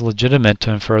sometimes legitimate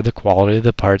to infer the quality of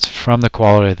the parts from the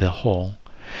quality of the whole.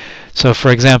 So for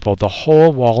example, the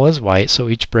whole wall is white, so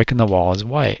each brick in the wall is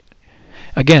white.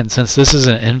 Again, since this is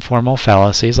an informal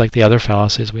fallacies like the other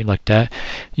fallacies we looked at,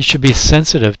 you should be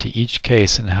sensitive to each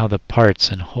case and how the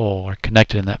parts and whole are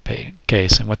connected in that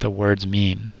case and what the words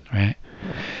mean, right?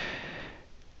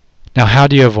 Now, how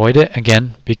do you avoid it?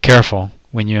 Again, be careful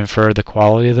when you infer the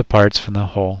quality of the parts from the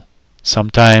whole.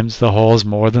 Sometimes the whole is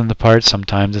more than the parts,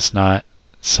 sometimes it's not,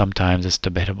 sometimes it's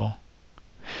debatable.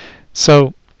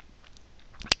 So,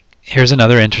 here's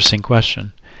another interesting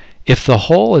question. If the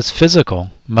whole is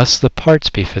physical, must the parts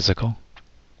be physical?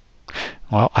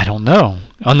 Well, I don't know.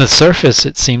 On the surface,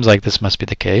 it seems like this must be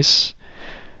the case.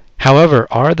 However,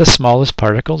 are the smallest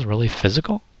particles really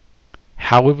physical?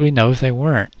 How would we know if they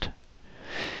weren't?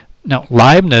 Now,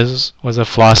 Leibniz was a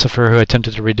philosopher who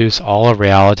attempted to reduce all of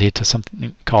reality to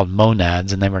something called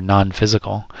monads, and they were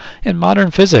non-physical. And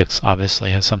modern physics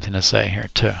obviously has something to say here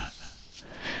too.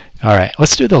 All right,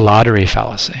 let's do the lottery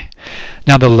fallacy.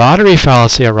 Now, the lottery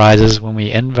fallacy arises when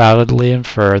we invalidly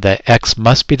infer that X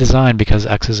must be designed because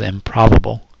X is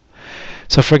improbable.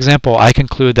 So, for example, I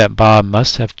conclude that Bob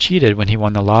must have cheated when he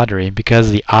won the lottery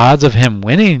because the odds of him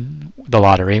winning the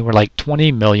lottery were like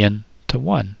 20 million to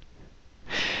 1.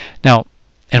 Now,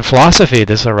 in philosophy,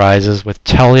 this arises with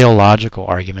teleological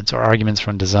arguments, or arguments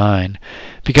from design,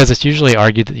 because it's usually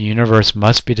argued that the universe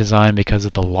must be designed because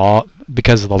of the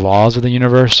laws of the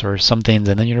universe, or some things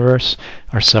in the universe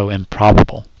are so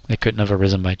improbable they couldn't have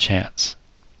arisen by chance.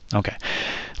 Okay,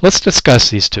 let's discuss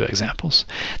these two examples.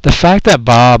 The fact that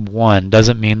Bob won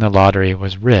doesn't mean the lottery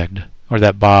was rigged, or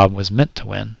that Bob was meant to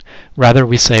win. Rather,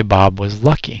 we say Bob was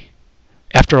lucky.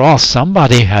 After all,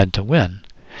 somebody had to win.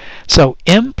 So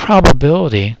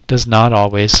improbability does not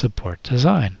always support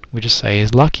design. We just say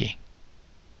he's lucky.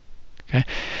 Okay?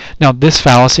 Now, this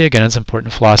fallacy, again, is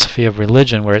important in philosophy of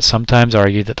religion, where it's sometimes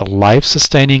argued that the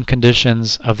life-sustaining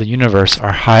conditions of the universe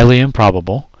are highly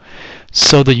improbable,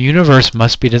 so the universe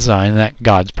must be designed, and that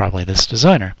God's probably this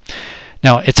designer.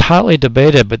 Now, it's hotly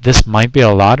debated, but this might be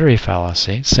a lottery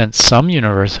fallacy, since some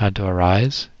universe had to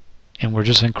arise, and we're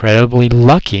just incredibly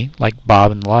lucky, like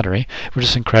Bob in the lottery, we're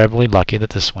just incredibly lucky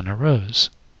that this one arose.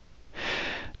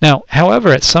 Now, however,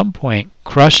 at some point,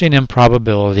 crushing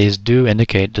improbabilities do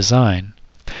indicate design.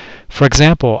 For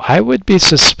example, I would be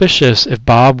suspicious if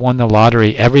Bob won the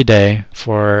lottery every day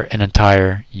for an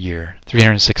entire year,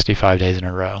 365 days in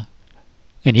a row.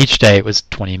 And each day it was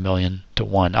 20 million to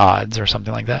 1 odds or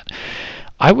something like that.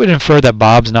 I would infer that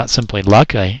Bob's not simply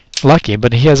lucky,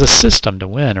 but he has a system to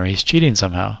win, or he's cheating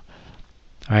somehow.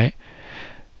 Right?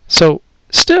 So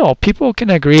still, people can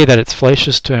agree that it's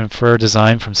fallacious to infer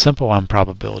design from simple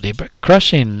improbability, but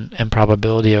crushing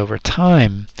improbability over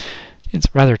time is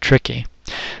rather tricky.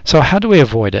 So how do we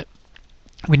avoid it?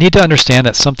 We need to understand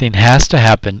that something has to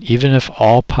happen even if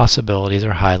all possibilities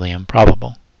are highly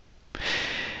improbable.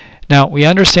 Now, we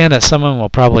understand that someone will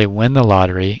probably win the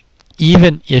lottery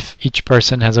even if each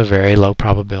person has a very low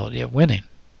probability of winning.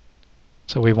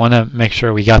 So we want to make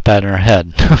sure we got that in our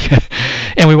head. Okay?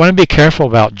 And we want to be careful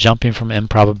about jumping from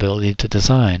improbability to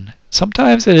design.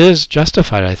 Sometimes it is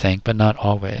justified, I think, but not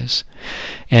always.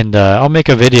 And I'll make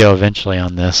a video eventually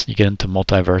on this. You get into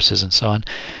multiverses and so on.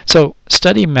 So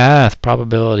study math,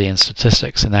 probability, and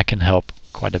statistics, and that can help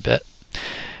quite a bit.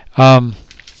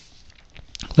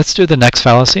 Let's do the next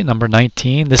fallacy, number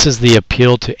 19. This is the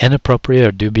appeal to inappropriate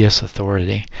or dubious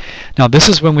authority. Now, this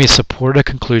is when we support a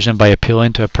conclusion by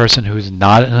appealing to a person who is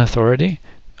not an authority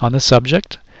on the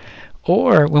subject,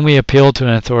 or when we appeal to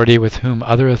an authority with whom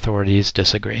other authorities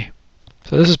disagree.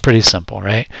 So this is pretty simple,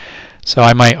 right? So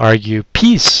I might argue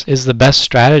peace is the best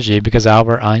strategy because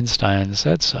Albert Einstein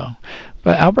said so.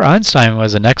 But Albert Einstein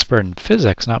was an expert in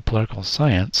physics, not political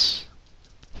science.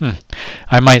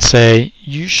 I might say,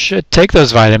 you should take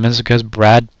those vitamins because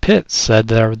Brad Pitt said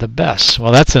they're the best.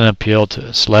 Well, that's an appeal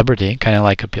to celebrity, kind of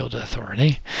like appeal to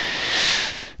authority.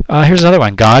 Here's another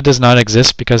one. God does not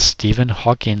exist because Stephen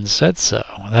Hawking said so.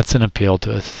 That's an appeal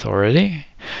to authority.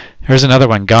 Here's another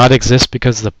one. God exists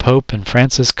because the Pope and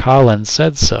Francis Collins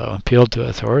said so. Appeal to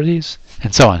authorities,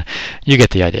 and so on. You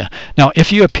get the idea. Now,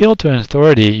 if you appeal to an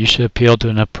authority, you should appeal to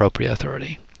an appropriate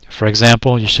authority. For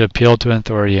example, you should appeal to an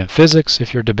authority in physics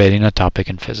if you're debating a topic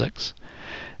in physics.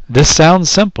 This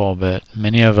sounds simple, but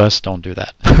many of us don't do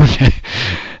that. Okay.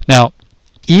 Now,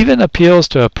 even appeals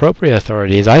to appropriate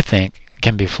authorities, I think,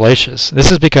 can be fallacious.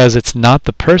 This is because it's not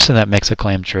the person that makes a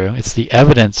claim true, it's the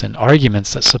evidence and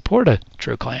arguments that support a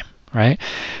true claim, right?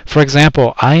 For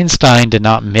example, Einstein did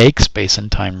not make space and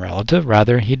time relative,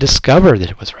 rather he discovered that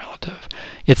it was relative.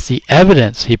 It's the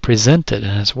evidence he presented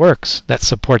in his works that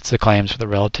supports the claims for the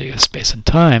relativity of space and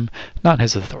time, not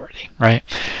his authority, right?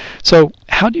 So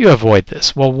how do you avoid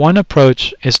this? Well, one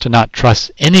approach is to not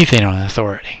trust anything on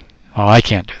authority. Oh, I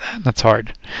can't do that. That's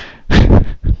hard.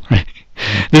 Right?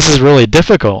 This is really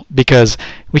difficult because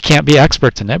we can't be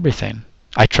experts in everything.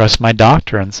 I trust my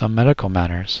doctor in some medical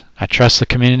matters. I trust the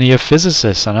community of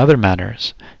physicists on other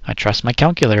matters. I trust my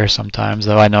calculator sometimes,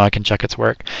 though I know I can check its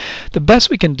work. The best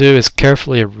we can do is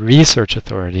carefully research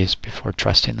authorities before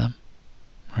trusting them.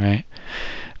 Right?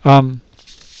 All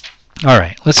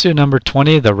right, let's do number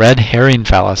 20, the red herring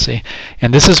fallacy.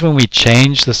 And this is when we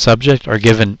change the subject or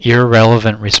give an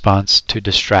irrelevant response to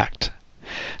distract.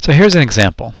 So here's an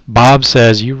example. Bob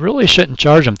says, you really shouldn't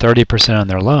charge them 30% on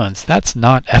their loans. That's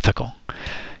not ethical.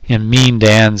 And mean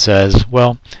Dan says,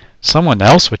 well, someone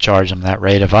else would charge them that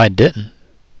rate if I didn't.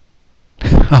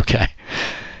 Okay.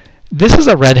 This is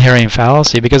a red herring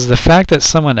fallacy because the fact that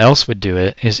someone else would do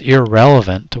it is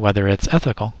irrelevant to whether it's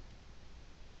ethical.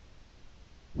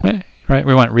 Right?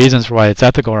 We want reasons for why it's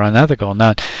ethical or unethical,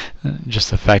 not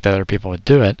just the fact that other people would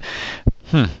do it.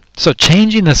 So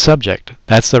changing the subject,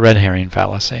 that's the red herring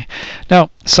fallacy. Now,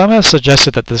 some have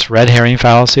suggested that this red herring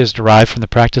fallacy is derived from the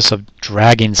practice of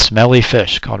dragging smelly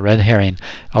fish, called red herring,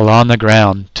 along the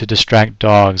ground to distract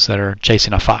dogs that are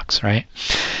chasing a fox, right?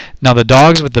 Now, the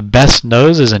dogs with the best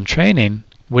noses in training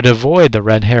would avoid the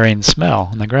red herring smell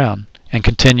on the ground and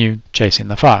continue chasing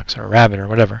the fox or rabbit or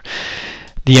whatever.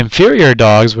 The inferior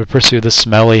dogs would pursue the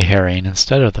smelly herring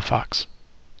instead of the fox.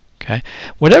 Okay.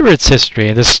 Whatever its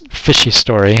history, this fishy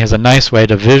story is a nice way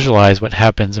to visualize what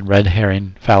happens in red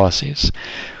herring fallacies.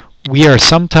 We are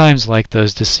sometimes like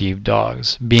those deceived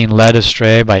dogs, being led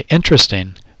astray by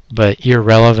interesting but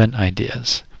irrelevant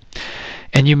ideas.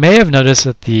 And you may have noticed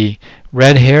that the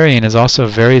red herring is also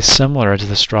very similar to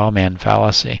the straw man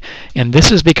fallacy. And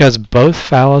this is because both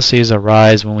fallacies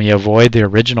arise when we avoid the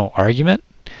original argument,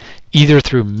 either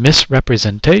through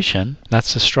misrepresentation,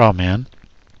 that's the straw man,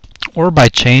 or by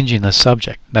changing the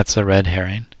subject, that's the red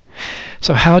herring.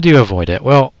 So how do you avoid it?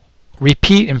 Well,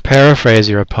 repeat and paraphrase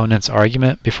your opponent's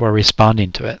argument before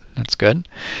responding to it. That's good.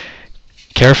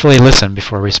 Carefully listen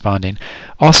before responding.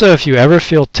 Also, if you ever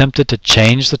feel tempted to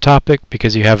change the topic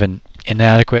because you have an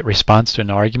inadequate response to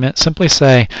an argument, simply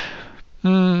say,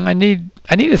 I need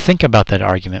to think about that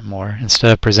argument more,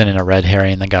 instead of presenting a red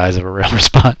herring in the guise of a real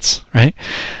response, right?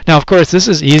 Now, of course, this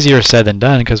is easier said than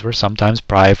done because we're sometimes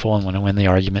prideful and want to win the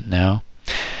argument now.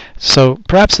 So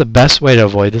perhaps the best way to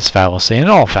avoid this fallacy, and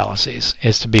all fallacies,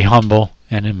 is to be humble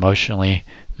and emotionally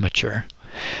mature.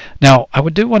 Now, I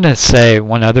do want to say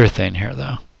one other thing here,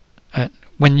 though.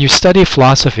 When you study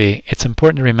philosophy, it's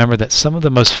important to remember that some of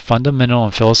the most fundamental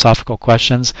and philosophical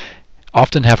questions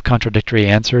often have contradictory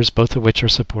answers, both of which are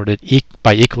supported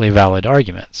by equally valid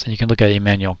arguments. And you can look at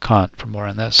Immanuel Kant for more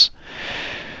on this.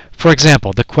 For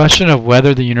example, the question of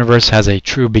whether the universe has a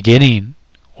true beginning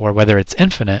or whether it's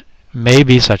infinite may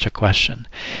be such a question.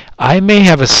 I may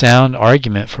have a sound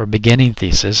argument for a beginning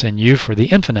thesis and you for the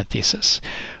infinite thesis.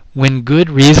 When good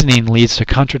reasoning leads to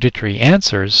contradictory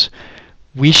answers,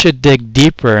 we should dig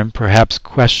deeper and perhaps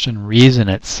question reason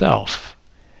itself.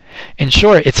 In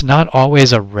short, it's not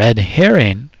always a red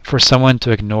herring for someone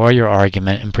to ignore your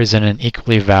argument and present an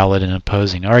equally valid and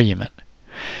opposing argument.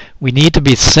 We need to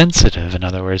be sensitive, in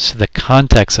other words, to the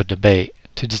context of debate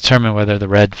to determine whether the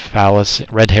red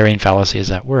herring fallacy is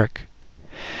at work.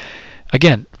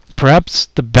 Again, perhaps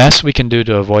the best we can do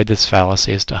to avoid this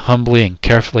fallacy is to humbly and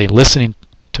carefully listen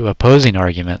to opposing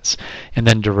arguments and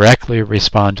then directly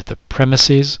respond to the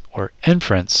premises or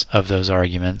inference of those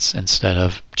arguments instead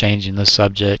of changing the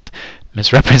subject,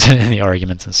 misrepresenting the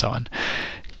arguments, and so on.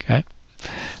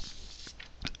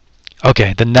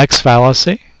 Okay, the next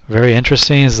fallacy, very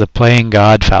interesting, is the playing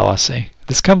God fallacy.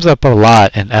 This comes up a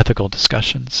lot in ethical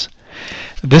discussions.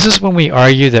 This is when we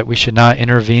argue that we should not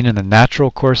intervene in the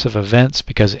natural course of events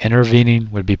because intervening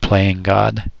would be playing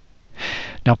God.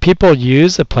 Now, people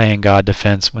use the playing God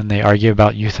defense when they argue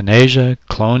about euthanasia,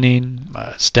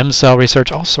 cloning, stem cell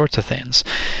research, all sorts of things.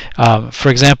 For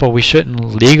example, we shouldn't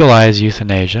legalize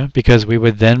euthanasia because we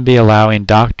would then be allowing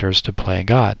doctors to play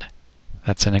God.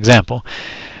 That's an example.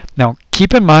 Now,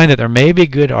 keep in mind that there may be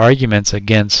good arguments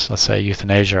against, let's say,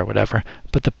 euthanasia or whatever,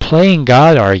 but the playing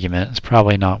God argument is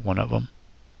probably not one of them.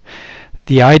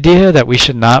 The idea that we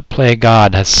should not play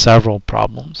God has several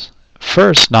problems.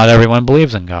 First, not everyone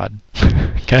believes in God.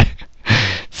 Okay.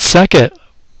 Second,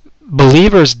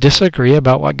 believers disagree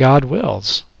about what God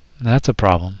wills. That's a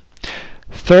problem.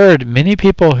 Third, many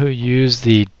people who use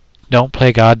the don't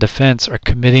play God defense are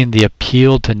committing the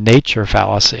appeal to nature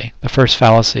fallacy, the first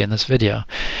fallacy in this video.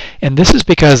 And this is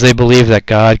because they believe that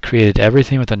God created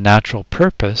everything with a natural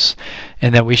purpose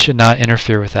and that we should not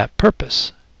interfere with that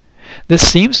purpose. This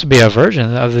seems to be a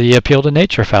version of the appeal to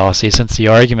nature fallacy, since the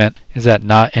argument is that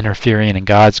not interfering in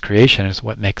God's creation is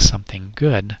what makes something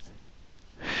good.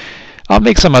 I'll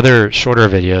make some other shorter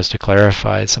videos to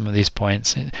clarify some of these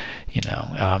points.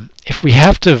 If we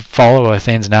have to follow a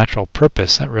thing's natural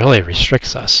purpose, that really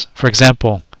restricts us. For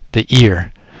example, the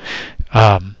ear.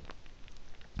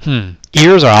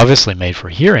 Ears are obviously made for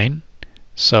hearing,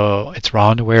 so it's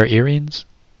wrong to wear earrings.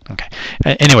 Okay.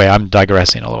 Anyway, I'm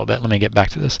digressing a little bit. Let me get back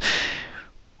to this.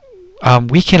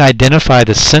 We can identify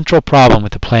the central problem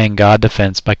with the playing God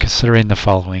defense by considering the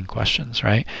following questions,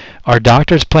 right? Are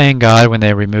doctors playing God when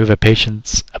they remove a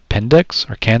patient's appendix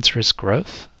or cancerous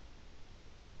growth?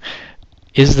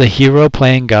 Is the hero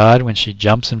playing God when she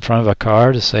jumps in front of a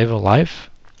car to save a life?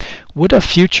 Would a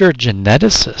future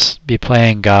geneticist be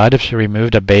playing God if she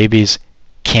removed a baby's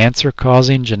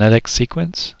cancer-causing genetic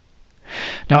sequence?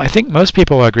 Now, I think most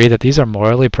people will agree that these are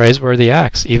morally praiseworthy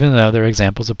acts, even though they're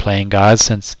examples of playing God,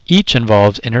 since each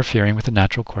involves interfering with the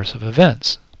natural course of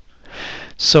events.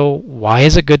 So why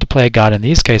is it good to play God in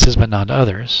these cases but not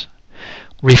others?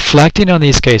 Reflecting on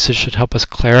these cases should help us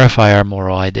clarify our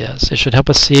moral ideas. It should help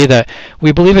us see that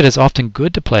we believe it is often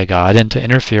good to play God and to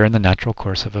interfere in the natural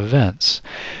course of events.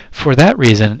 For that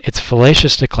reason, it's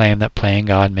fallacious to claim that playing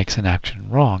God makes an action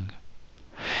wrong.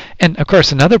 And of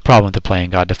course, another problem with the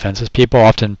playing God defense is people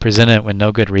often present it when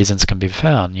no good reasons can be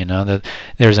found, that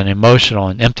there's an emotional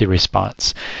and empty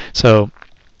response. So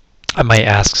I might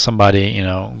ask somebody,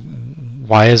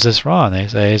 why is this wrong? They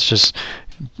say it's just,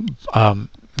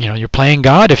 you're playing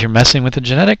God if you're messing with the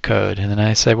genetic code. And then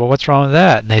I say, well, what's wrong with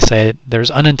that? And they say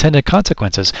there's unintended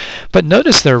consequences. But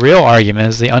notice their real argument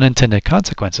is the unintended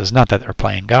consequences, not that they're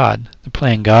playing God. They're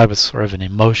playing God with sort of an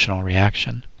emotional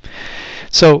reaction.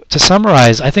 So to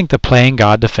summarize, I think the playing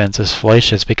God defense is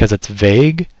fallacious because it's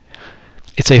vague.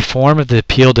 It's a form of the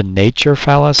appeal to nature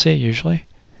fallacy, usually.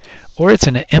 Or it's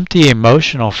an empty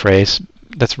emotional phrase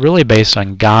that's really based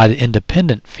on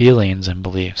God-independent feelings and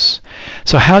beliefs.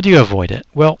 So how do you avoid it?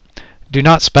 Well, do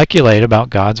not speculate about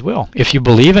God's will. If you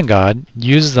believe in God,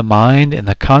 use the mind and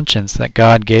the conscience that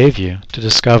God gave you to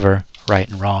discover right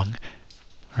and wrong.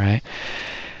 Right?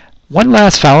 One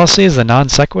last fallacy is the non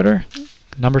sequitur.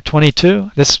 Number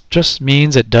 22, this just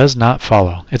means it does not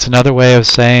follow. It's another way of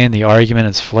saying the argument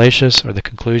is fallacious or the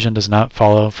conclusion does not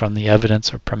follow from the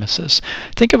evidence or premises.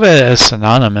 Think of it as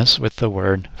synonymous with the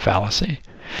word fallacy.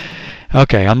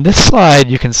 Okay, on this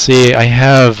slide you can see I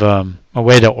have a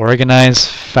way to organize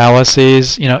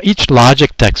fallacies. Each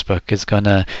logic textbook is going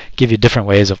to give you different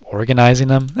ways of organizing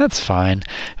them. That's fine.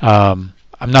 I'm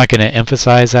not going to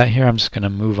emphasize that here. I'm just going to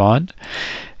move on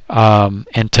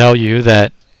and tell you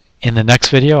that in the next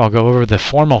video, I'll go over the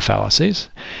formal fallacies,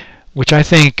 which I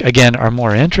think, again, are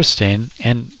more interesting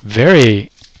and very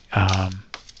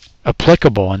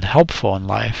applicable and helpful in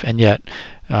life, and yet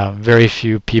very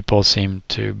few people seem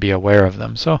to be aware of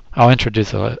them. So I'll introduce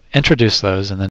those and then